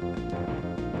still.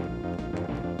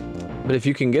 But if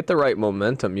you can get the right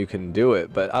momentum, you can do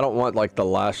it. But I don't want, like, the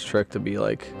last trick to be,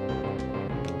 like...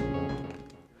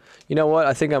 You know what?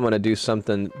 I think I'm gonna do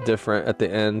something different at the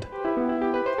end.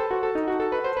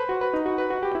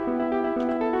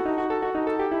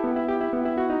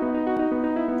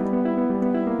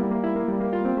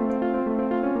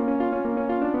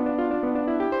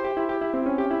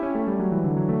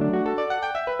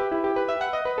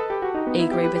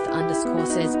 _,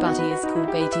 says Buddy is cool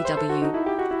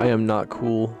BTW. I am not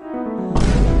cool.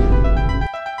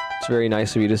 It's very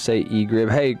nice of you to say egrib.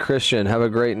 Hey Christian, have a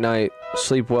great night.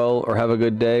 Sleep well or have a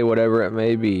good day, whatever it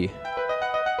may be.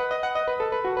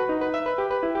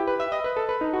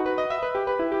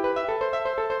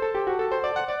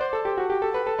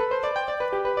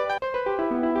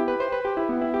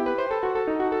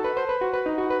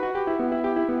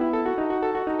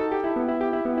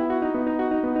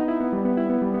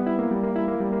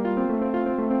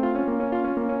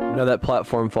 Now that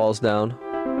platform falls down.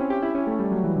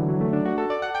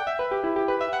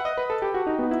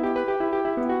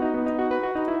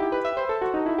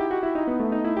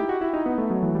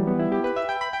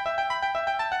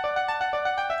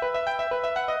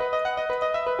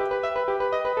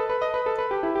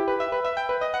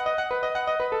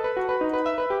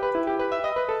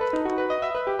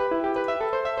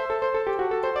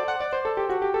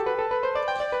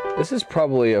 This is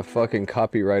probably a fucking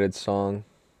copyrighted song.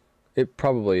 It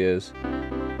probably is.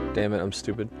 Damn it, I'm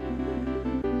stupid.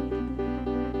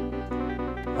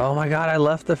 Oh my God, I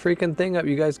left the freaking thing up.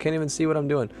 You guys can't even see what I'm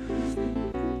doing.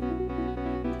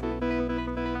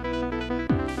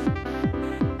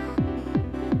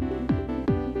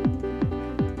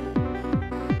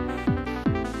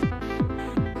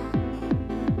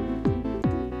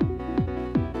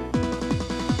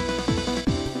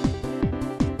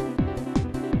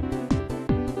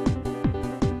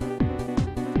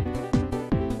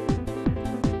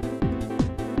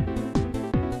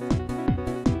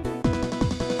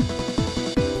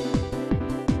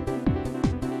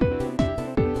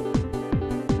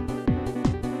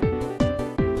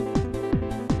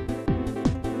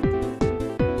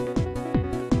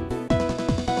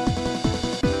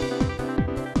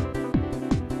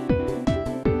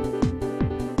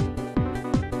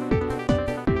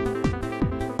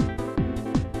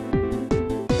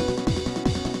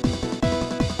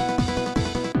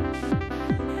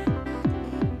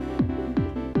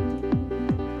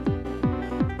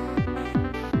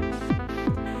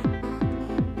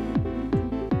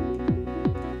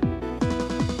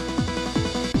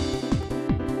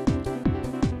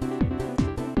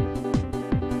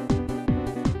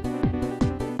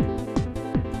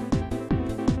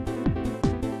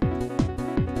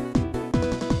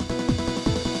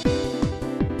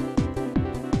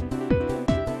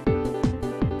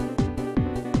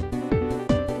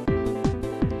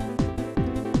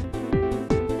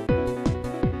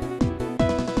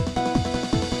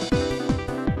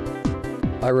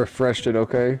 I refreshed it,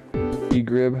 okay?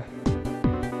 egrib.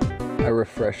 I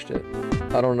refreshed it.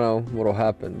 I don't know what'll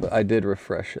happen, but I did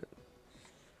refresh it.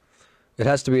 It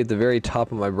has to be at the very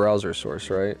top of my browser source,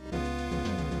 right?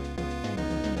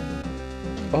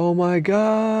 Oh my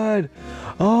god!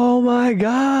 Oh my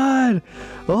god!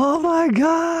 Oh my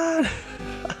god!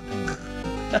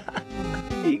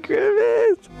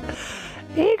 egrib it!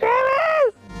 egrib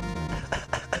it!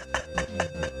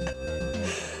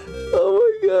 Oh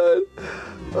my god!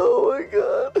 Oh my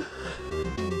god!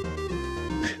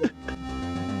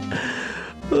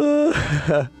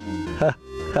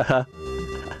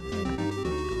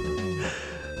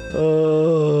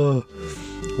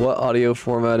 What audio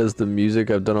format is the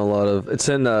music? I've done a lot of... It's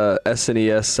in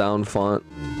SNES sound font.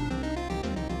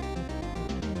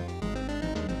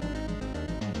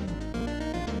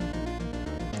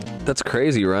 That's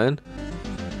crazy, Ryan.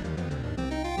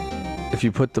 If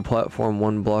you put the platform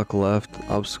one block left,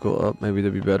 obstacle up, maybe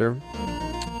that'd be better.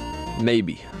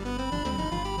 Maybe.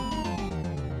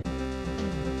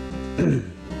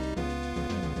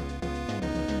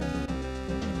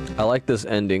 I like this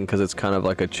ending because it's kind of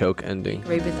like a choke ending.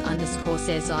 Rebith underscore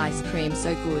says ice cream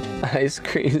so good. Ice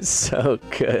cream so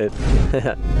good.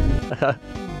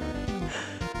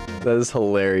 That is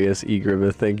hilarious,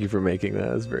 Egribith. Thank you for making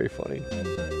that. That's very funny.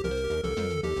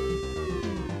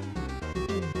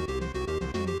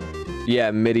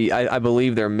 Yeah, MIDI. I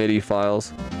believe they're MIDI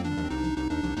files.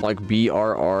 Like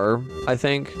BRR, I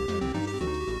think.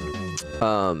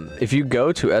 If you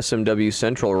go to SMW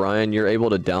Central, Ryan, you're able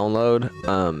to download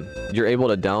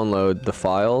the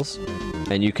files,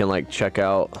 and you can like check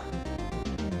out.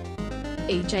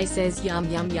 EJ says yum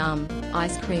yum yum,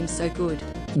 ice cream so good.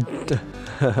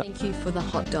 Thank you for the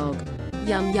hot dog.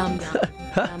 Yum yum yum,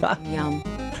 yum yum yum.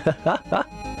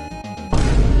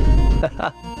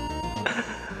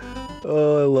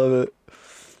 Oh, I love it.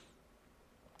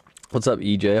 What's up,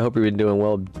 EJ? I hope you've been doing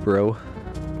well, bro.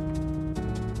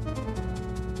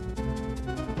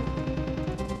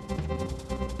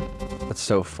 That's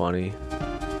so funny.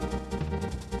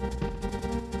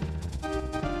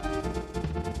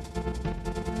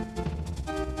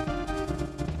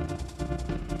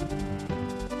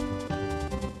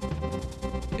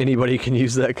 Anybody can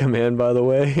use that command, by the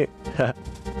way.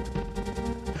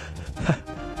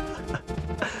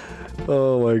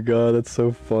 Oh my god, that's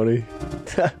so funny.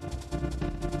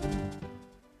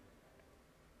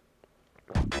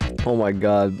 Oh my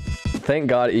god. Thank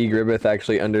god Egribith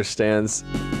actually understands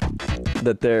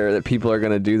that people are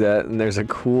gonna do that, and there's a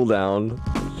cooldown.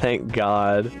 Thank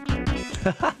god.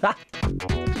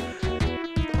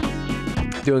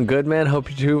 Doing good, man? Hope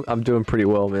you do. I'm doing pretty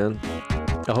well, man.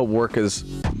 I hope work is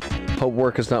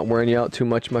not wearing you out too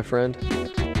much, my friend.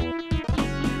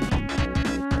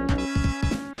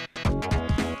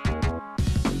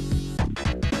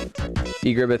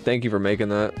 Egribith, thank you for making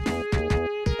that.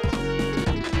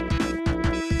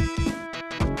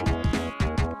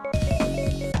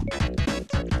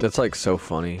 That's like so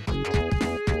funny.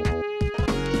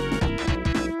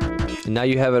 And now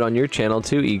you have it on your channel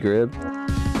too, Egrib.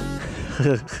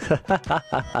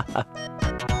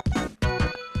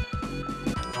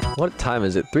 What time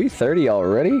is it? 3:30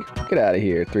 already? Get out of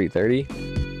here, 3:30.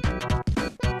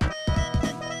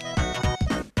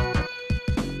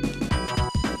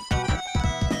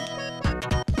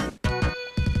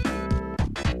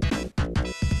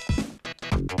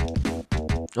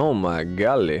 Oh my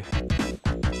golly.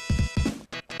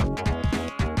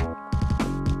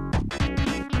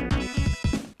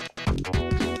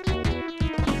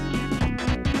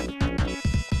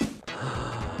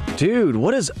 Dude,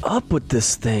 what is up with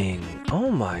this thing?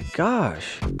 Oh my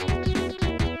gosh.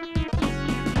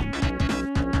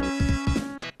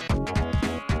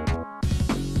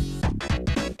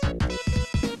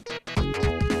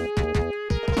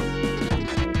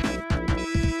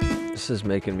 This is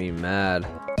making me mad.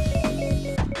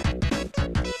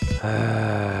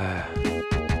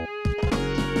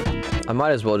 I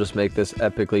might as well just make this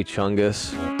epically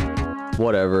Chungus.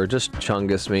 Whatever, just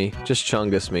Chungus me. Just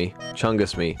Chungus me.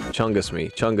 Chungus me. Chungus me.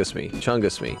 Chungus me.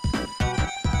 Chungus me.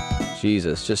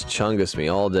 Jesus, just Chungus me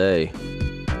all day.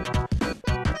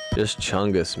 Just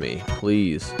Chungus me,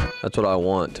 please. That's what I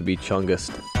want, to be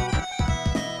Chungused.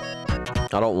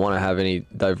 I don't want to have any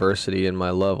diversity in my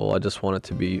level. I just want it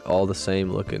to be all the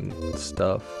same looking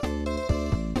stuff.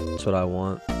 That's what I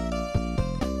want.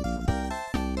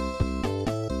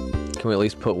 Can we at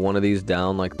least put one of these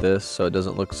down like this so it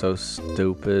doesn't look so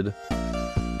stupid?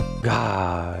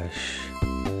 Gosh.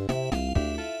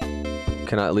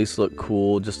 Can I at least look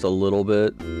cool just a little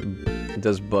bit?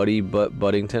 Does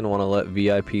Buddington want to let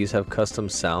VIPs have custom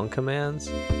sound commands?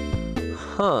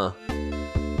 Huh.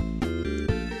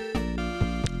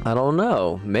 I don't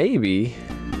know. Maybe.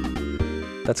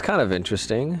 That's kind of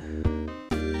interesting.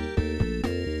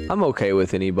 I'm okay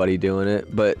with anybody doing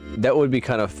it, but that would be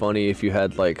kind of funny if you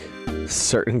had like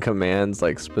certain commands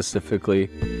like specifically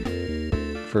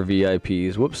for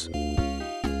VIPs. Whoops.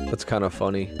 That's kind of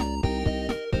funny.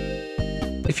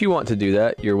 If you want to do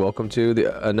that, you're welcome to.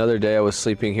 Another day I was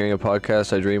sleeping hearing a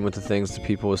podcast. I dreamed with the things the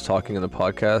people was talking in the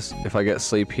podcast. If I get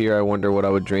sleep here, I wonder what I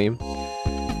would dream.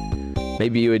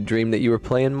 Maybe you would dream that you were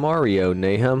playing Mario,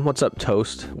 Nahum. What's up,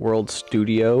 Toast? World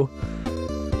Studio.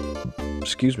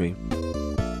 Excuse me.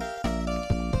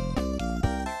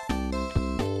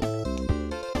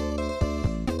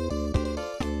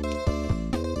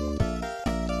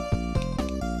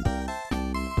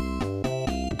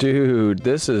 Dude,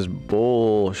 this is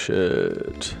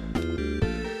bullshit.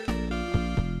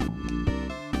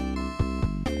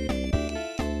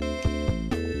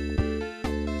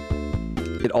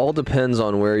 It all depends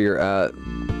on where you're at.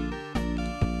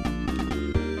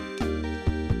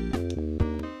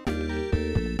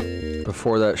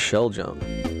 Before that shell jump.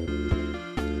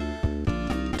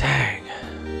 Dang.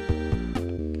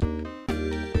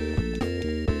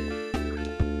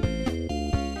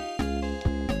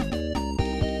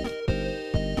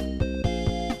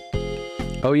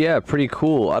 Oh yeah, pretty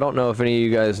cool. I don't know if any of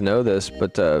you guys know this,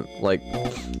 but like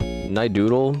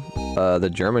Nydoodle, the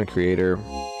German creator,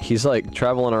 he's like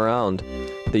traveling around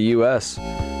the US,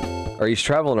 or he's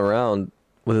traveling around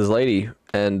with his lady,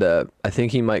 and I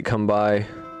think he might come by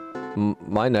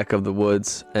my neck of the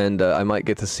woods, and I might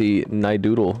get to see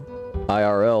Nydoodle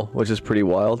IRL, which is pretty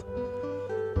wild.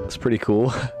 It's pretty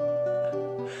cool.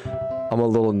 I'm a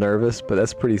little nervous, but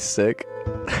that's pretty sick.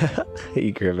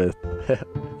 Hey, Griffith.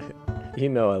 You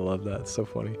know I love that. It's so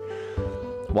funny.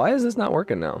 Why is this not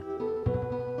working now?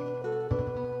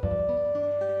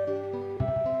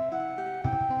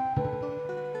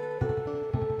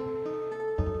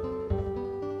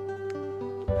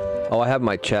 Oh, I have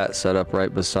my chat set up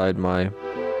right beside my...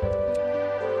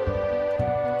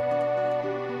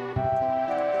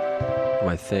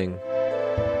 my thing.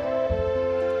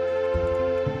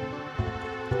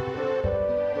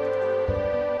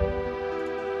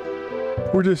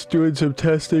 We're just doing some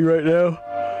testing right now.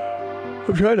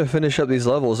 I'm trying to finish up these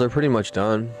levels. They're pretty much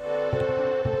done.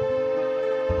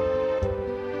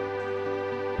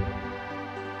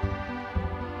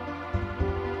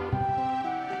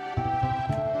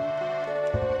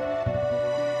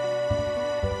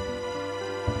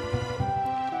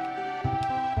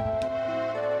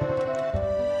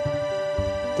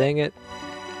 Dang it.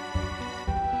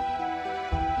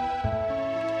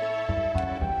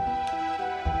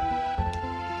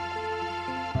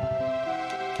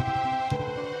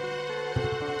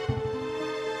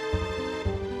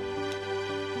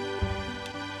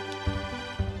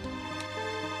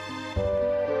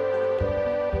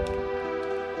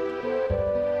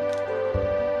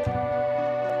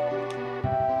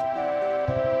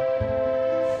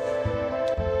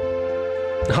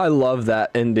 I love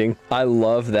that ending. I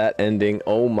love that ending.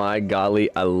 Oh my golly,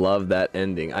 I love that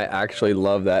ending. I actually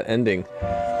love that ending.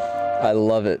 I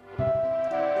love it.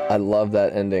 I love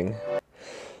that ending.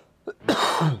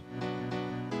 I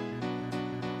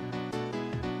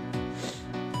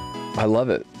love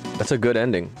it. That's a good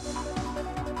ending.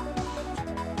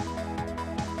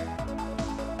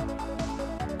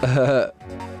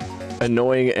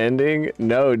 Annoying ending?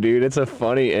 No, dude, it's a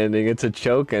funny ending. It's a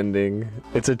choke ending.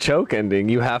 It's a choke ending.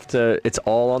 You have to, it's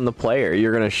all on the player.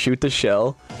 You're gonna shoot the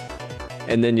shell,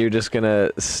 and then you're just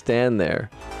gonna stand there.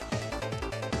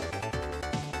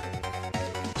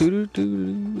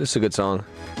 Doo-doo-doo-doo. This is a good song.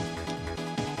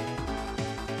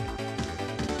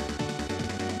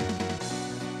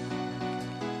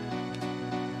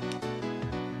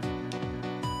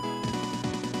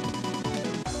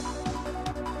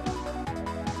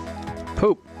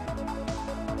 Poop.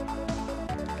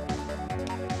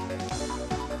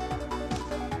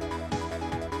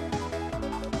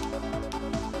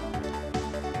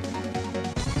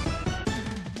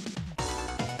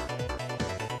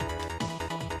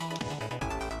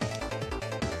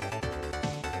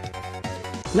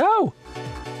 No!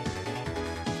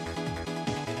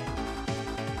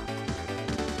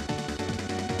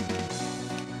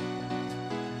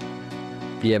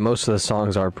 Yeah, most of the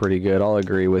songs are pretty good. I'll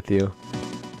agree with you.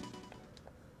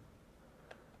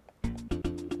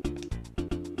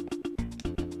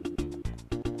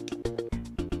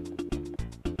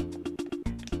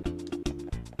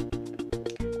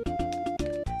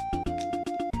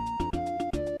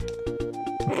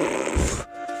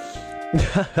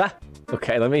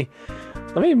 Okay, let me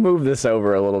move this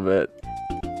over a little bit.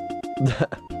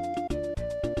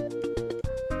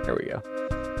 There we go.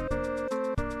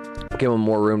 Give him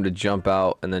more room to jump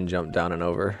out and then jump down and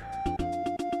over.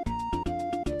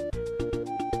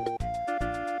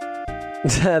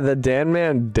 The Dan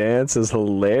Man dance is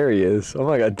hilarious. Oh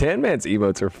my god, Dan Man's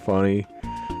emotes are funny.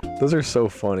 Those are so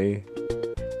funny.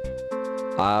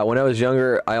 When I was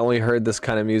younger, I only heard this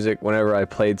kind of music whenever I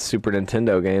played Super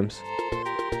Nintendo games.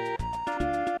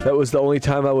 That was the only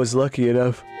time I was lucky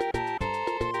enough.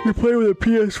 You play with a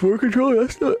PS4 controller?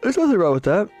 There's nothing wrong with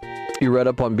that. You read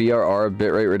up on BRR,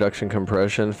 bitrate reduction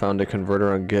compression, found a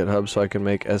converter on GitHub so I can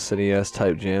make SNES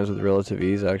type jams with relative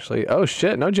ease, actually. Oh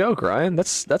shit, no joke, Ryan.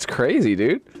 That's crazy,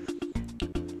 dude.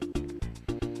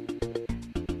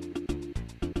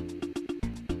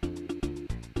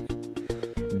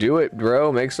 Do it,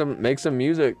 bro. Make some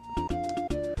music.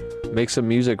 Make some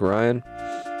music, Ryan.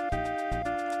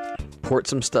 Port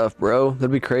some stuff, bro. That'd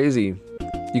be crazy.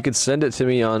 You could send it to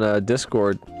me on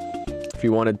Discord if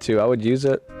you wanted to. I would use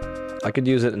it. I could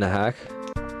use it in a hack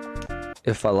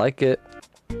if I like it.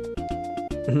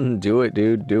 Do it,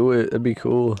 dude. Do it. That'd be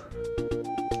cool.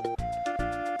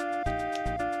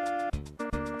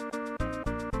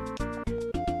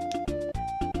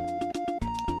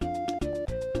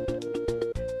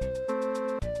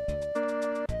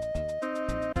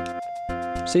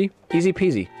 See? Easy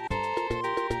peasy.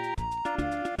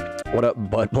 What up,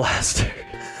 Butt Blaster?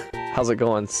 How's it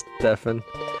going, Stefan?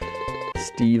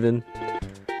 Steven?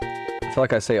 I feel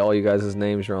like I say all you guys'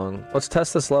 names wrong. Let's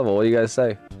test this level. What do you guys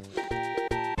say?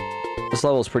 This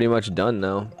level's pretty much done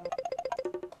now.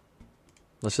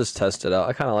 Let's just test it out.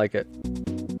 I kind of like it.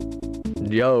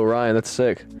 Yo, Ryan, that's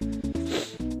sick.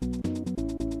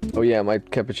 Oh yeah, my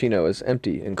cappuccino is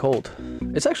empty and cold.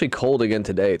 It's actually cold again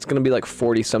today. It's gonna be like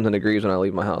 40-something degrees when I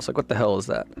leave my house. Like, what the hell is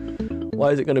that?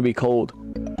 Why is it gonna be cold?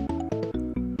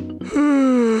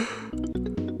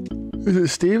 Is it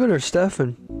Steven or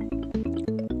Stefan?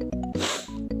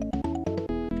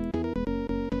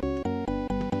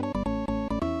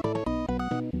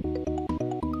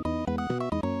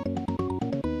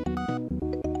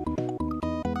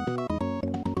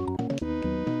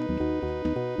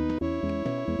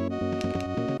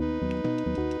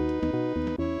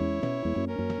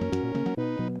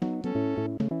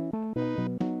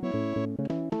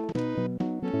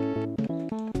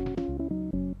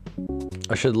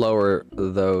 I should lower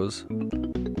those.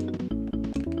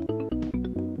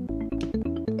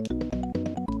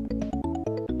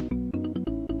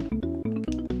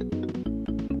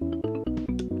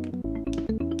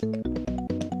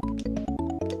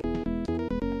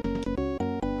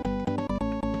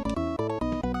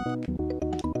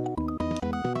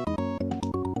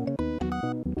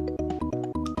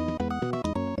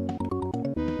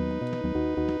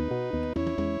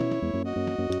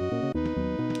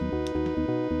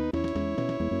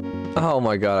 Oh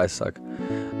my god, I suck.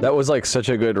 That was like such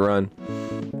a good run.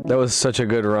 That was such a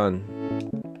good run.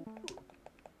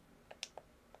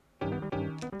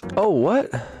 Oh,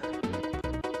 what?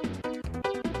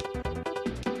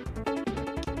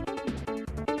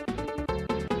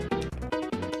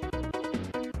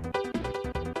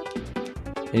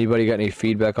 Anybody got any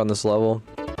feedback on this level?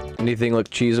 Anything look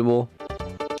cheesable?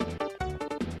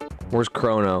 Where's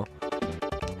Chrono?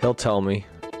 He'll tell me.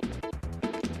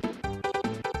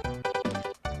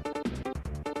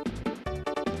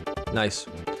 Nice.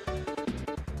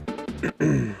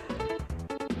 I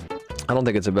don't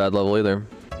think it's a bad level either.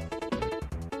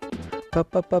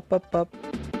 Up, up, up, up, up.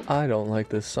 I don't like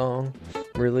this song.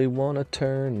 Really wanna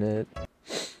turn it.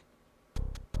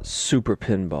 Super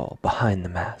Pinball, Behind the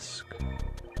Mask.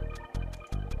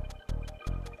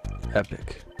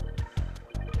 Epic.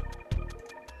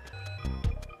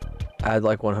 Add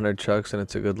like 100 chucks and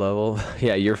it's a good level.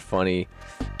 Yeah, you're funny,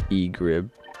 E-Grib.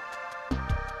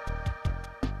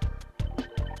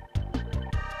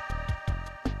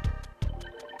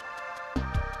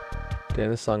 Damn,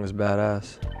 this song is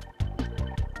badass.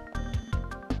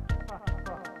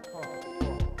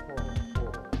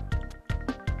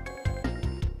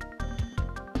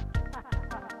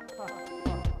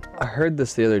 I heard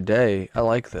this the other day. I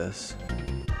like this.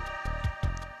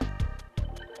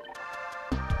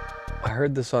 I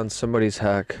heard this on somebody's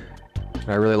hack, and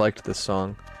I really liked this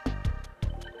song.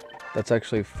 That's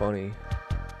actually funny.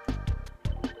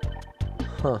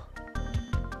 Huh.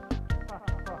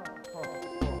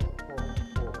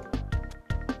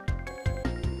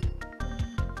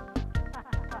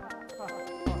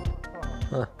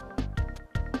 Huh.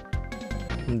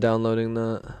 I'm downloading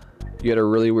that. You had a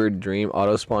really weird dream.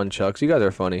 Auto spawn chucks. You guys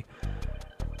are funny.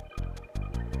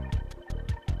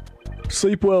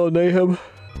 Sleep well, Nahum.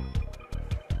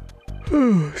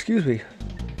 Excuse me.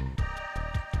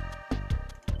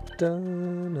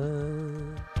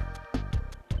 Dun-na.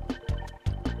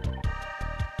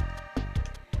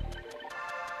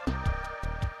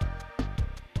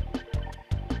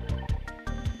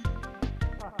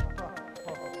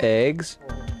 Eggs.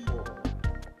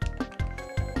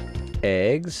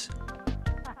 Eggs.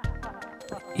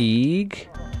 Eeg.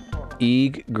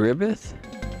 Eeg Gribbeth.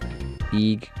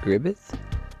 Eeg Gribbeth.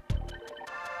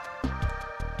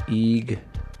 Eeg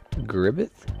Gribbeth.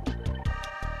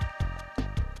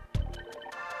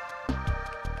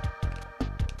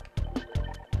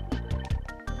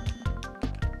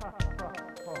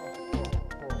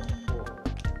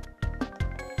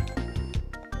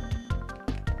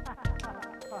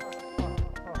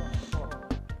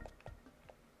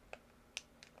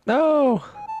 No!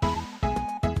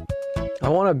 I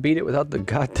want to beat it without the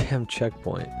goddamn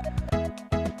checkpoint.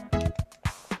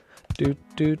 Do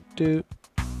do do.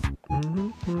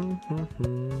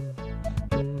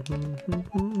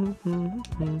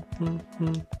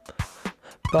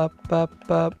 Bop bop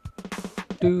bop.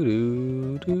 Do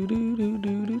do do do do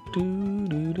do do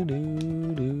do do do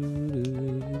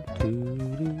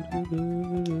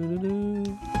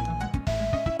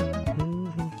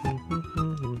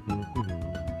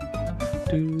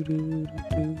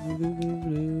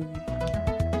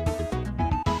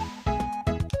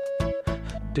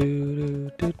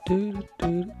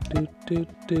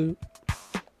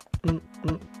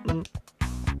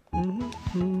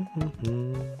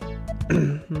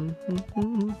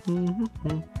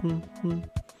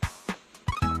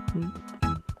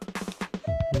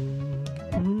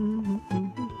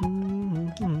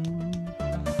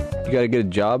You gotta get a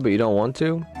job, but you don't want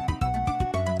to?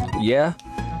 Yeah,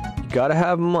 you gotta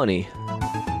have money.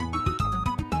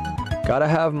 Gotta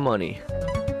have money.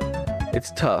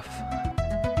 It's tough.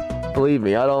 Believe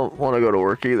me, I don't want to go to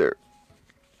work either.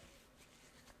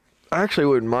 I actually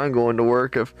wouldn't mind going to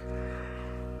work if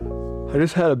I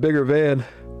just had a bigger van.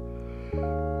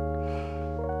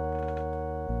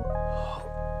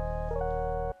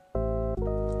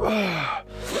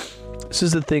 This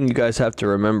is the thing you guys have to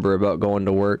remember about going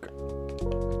to work.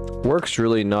 Work's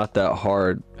really not that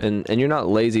hard, and you're not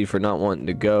lazy for not wanting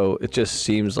to go. It just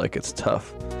seems like it's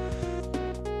tough.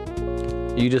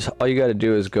 All you gotta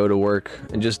do is go to work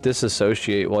and just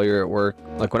disassociate while you're at work.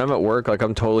 Like when I'm at work, like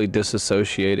I'm totally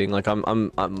disassociating. Like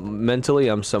I'm mentally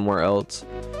I'm somewhere else.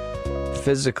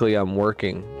 Physically I'm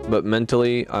working, but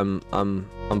mentally I'm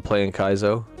playing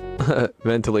Kaizo.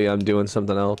 Mentally I'm doing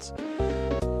something else.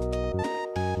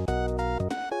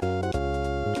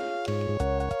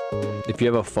 If you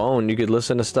have a phone, you could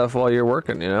listen to stuff while you're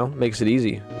working, you know? Makes it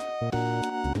easy.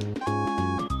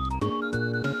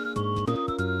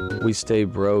 We stay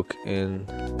broke in...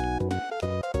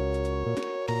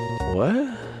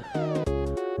 What?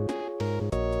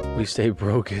 We stay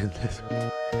broke in this...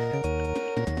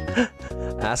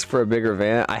 Ask for a bigger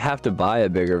van? I have to buy a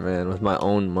bigger van with my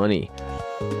own money.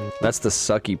 That's the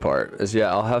sucky part. Is yeah,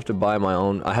 I'll have to buy my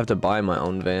own... I have to buy my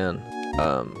own van.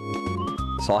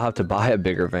 So I'll have to buy a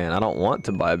bigger van. I don't want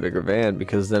to buy a bigger van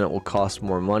because then it will cost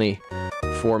more money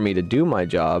for me to do my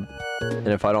job. And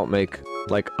if I don't make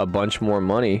like a bunch more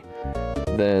money,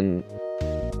 then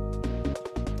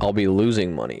I'll be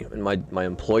losing money and my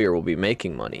employer will be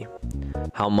making money.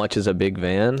 How much is a big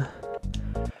van?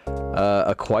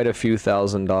 Quite a few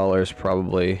 $1,000s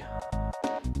probably.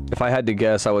 If I had to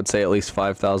guess, I would say at least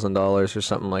 $5,000 or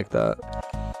something like that.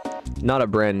 Not a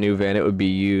brand new van, it would be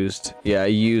used. Yeah, a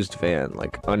used van,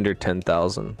 like under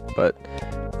 10,000, but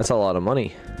that's a lot of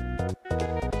money.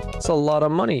 It's a lot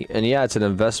of money. And yeah, it's an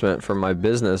investment for my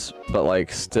business, but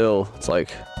like still, it's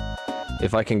like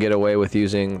if I can get away with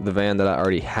using the van that I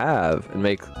already have and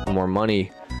make more money,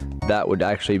 that would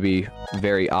actually be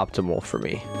very optimal for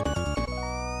me.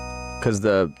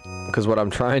 Because what I'm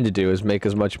trying to do is make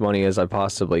as much money as I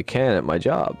possibly can at my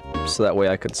job, so that way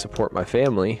I can support my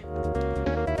family.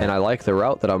 And I like the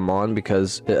route that I'm on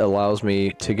because it allows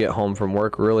me to get home from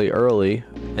work really early,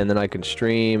 and then I can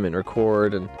stream and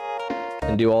record and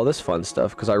do all this fun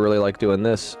stuff because I really like doing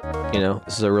this. You know,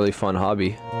 this is a really fun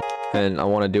hobby, and I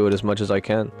want to do it as much as I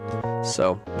can.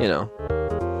 So, you know.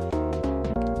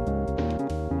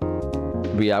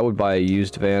 But yeah, I would buy a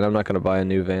used van. I'm not going to buy a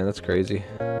new van. That's crazy.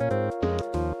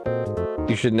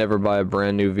 You should never buy a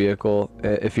brand new vehicle.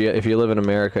 If you live in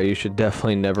America, you should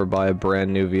definitely never buy a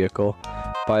brand new vehicle.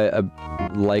 Buy a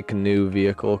like new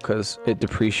vehicle because it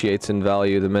depreciates in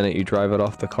value the minute you drive it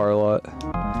off the car lot.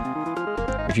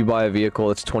 If you buy a vehicle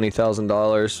that's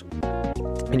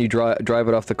 $20,000 and you drive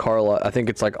it off the car lot, I think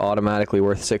it's like automatically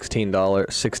worth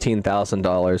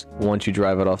 $16,000 once you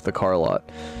drive it off the car lot.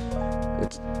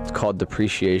 It's called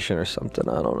depreciation or something.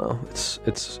 I don't know.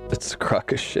 It's a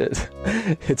crock of shit.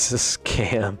 It's a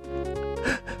scam.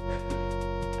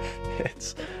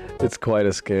 It's quite a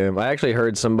scam. I actually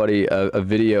heard a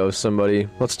video of somebody.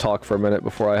 Let's talk for a minute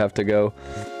before I have to go.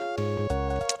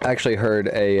 I actually heard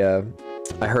it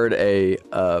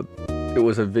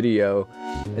was a video,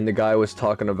 and the guy was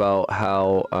talking about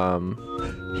how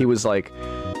he was like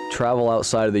travel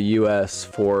outside of the US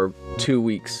for 2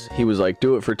 weeks. He was like,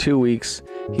 do it for 2 weeks.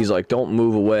 He's like, don't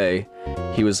move away.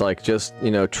 He was like, just,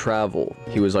 you know, travel.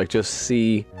 He was like, just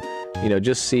see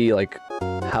like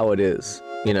how it is.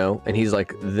 You know, and he's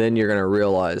like, then you're gonna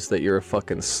realize that you're a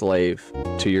fucking slave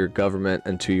to your government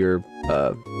and to your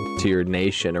to your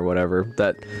nation or whatever.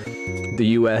 That the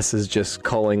U.S. is just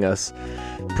calling us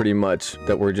pretty much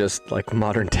that we're just like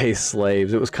modern day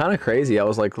slaves. It was kind of crazy. I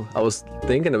was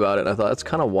thinking about it and I thought that's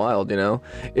kind of wild, you know.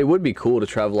 It would be cool to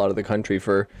travel out of the country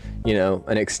for, you know,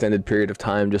 an extended period of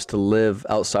time, just to live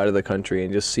outside of the country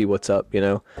and just see what's up, you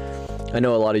know. I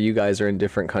know a lot of you guys are in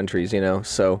different countries, you know,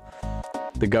 so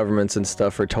the governments and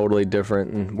stuff are totally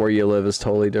different, and where you live is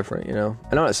totally different, you know.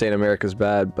 And I'm not saying America's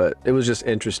bad, but it was just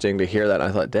interesting to hear that. And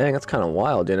I thought, dang, that's kind of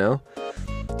wild, you know,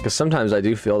 because sometimes I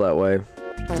do feel that way.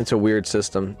 It's a weird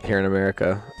system here in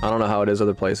America. I don't know how it is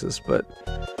other places, but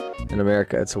in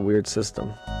America, it's a weird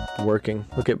system working.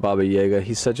 Look at Baba Yaga.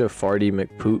 He's such a farty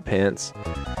McPoot pants.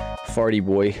 Farty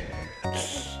boy.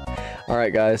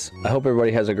 Alright guys, I hope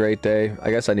everybody has a great day.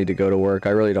 I guess I need to go to work.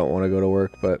 I really don't want to go to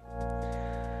work, but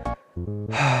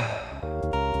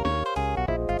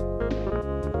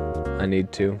I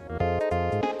need to.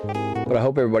 But I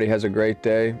hope everybody has a great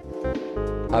day.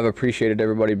 I've appreciated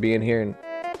everybody being here and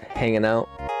hanging out.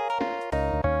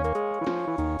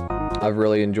 I've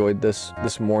really enjoyed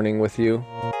this morning with you.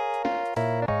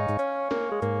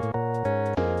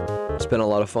 It's been a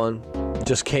lot of fun.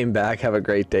 Just came back. Have a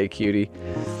great day, cutie.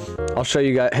 I'll show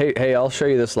you guys. Hey, I'll show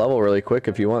you this level really quick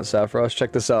if you want, Saffros.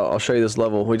 Check this out. I'll show you this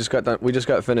level. We just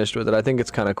got finished with it. I think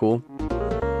it's kind of cool.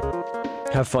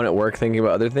 Have fun at work thinking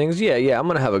about other things. Yeah, I'm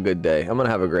gonna have a good day. I'm gonna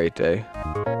have a great day.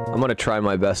 I'm gonna try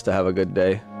my best to have a good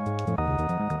day.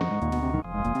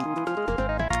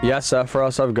 Yeah,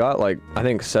 Saffros, I've got like, I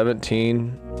think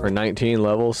 17 or 19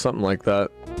 levels, something like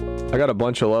that. I got a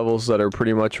bunch of levels that are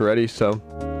pretty much ready, so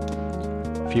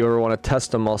if you ever want to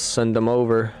test them, I'll send them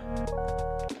over.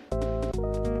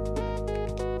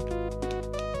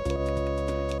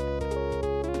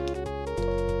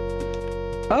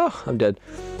 Oh, I'm dead.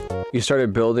 You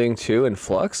started building too in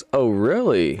Flux? Oh,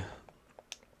 really?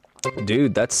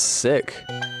 Dude, that's sick.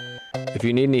 If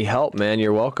you need any help, man,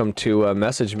 you're welcome to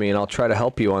message me and I'll try to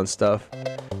help you on stuff.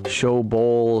 Show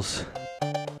bowls.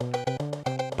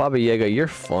 Baba Yaga, you're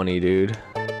funny, dude.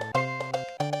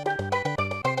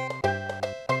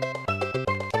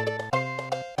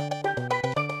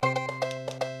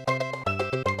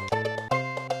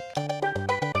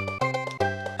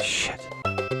 Shit.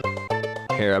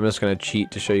 Here, I'm just gonna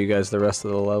cheat to show you guys the rest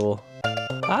of the level.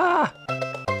 Ah!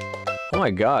 Oh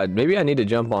my god, maybe I need to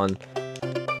jump on...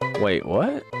 Wait,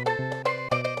 what?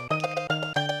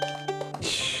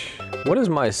 What is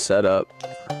my setup?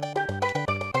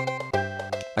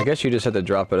 I guess you just have to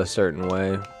drop it a certain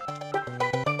way.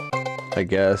 I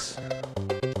guess.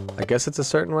 I guess it's a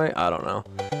certain way? I don't know.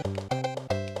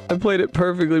 I played it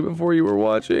perfectly before you were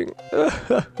watching.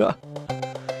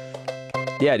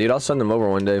 Yeah, dude, I'll send them over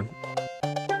one day.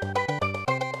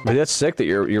 But that's sick that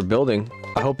you're building.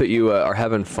 I hope that you are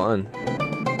having fun.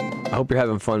 I hope you're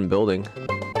having fun building.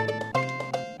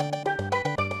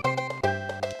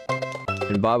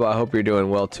 And Baba, I hope you're doing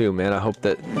well too, man. I hope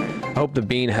the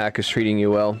bean hack is treating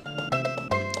you well.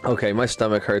 Okay, my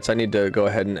stomach hurts. I need to go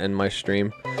ahead and end my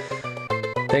stream.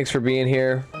 Thanks for being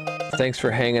here. Thanks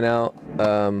for hanging out.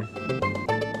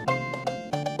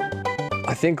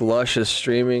 I think Lush is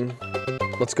streaming.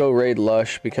 Let's go raid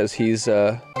Lush because he's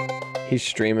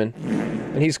streaming.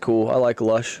 And he's cool. I like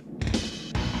Lush.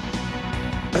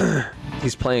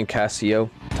 He's playing Casio.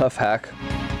 Tough hack.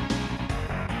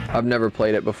 I've never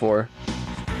played it before.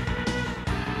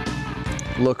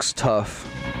 Looks tough.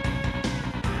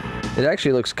 It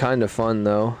actually looks kind of fun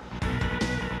though.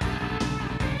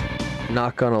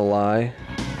 Not gonna lie.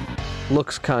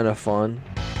 Looks kind of fun.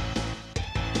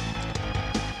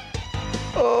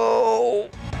 Oh.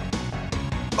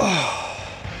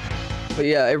 But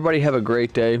yeah, everybody have a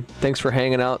great day. Thanks for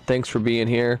hanging out. Thanks for being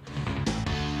here.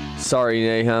 Sorry,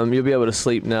 Nahum. You'll be able to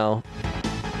sleep now.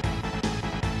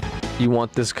 You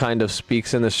want this kind of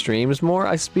speaks in the streams more?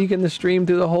 I speak in the stream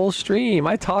through the whole stream.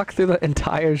 I talk through the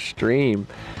entire stream.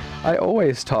 I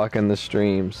always talk in the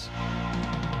streams.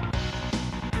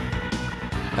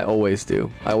 I always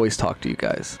do. I always talk to you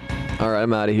guys. Alright,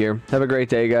 I'm out of here. Have a great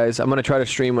day, guys. I'm gonna try to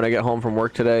stream when I get home from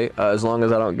work today, as long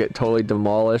as I don't get totally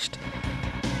demolished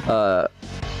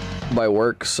by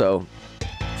work, so,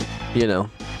 you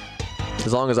know,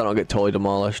 as long as I don't get totally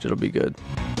demolished, it'll be good.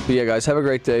 But yeah, guys, have a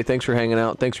great day. Thanks for hanging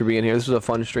out. Thanks for being here. This was a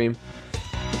fun stream.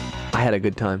 I had a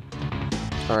good time.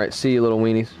 Alright, see you little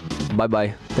weenies.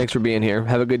 Bye-bye. Thanks for being here.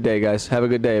 Have a good day, guys. Have a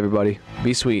good day, everybody.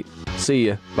 Be sweet. See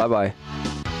ya. Bye-bye.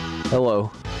 Hello.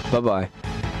 Bye-bye.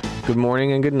 Good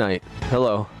morning and good night.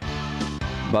 Hello.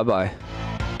 Bye-bye.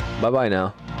 Bye-bye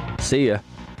now. See ya.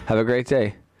 Have a great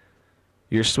day.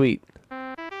 You're sweet.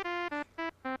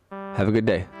 Have a good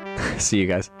day. See you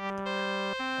guys.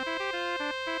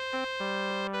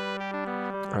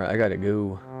 All right. Alright, I gotta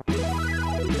go.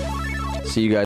 See you guys.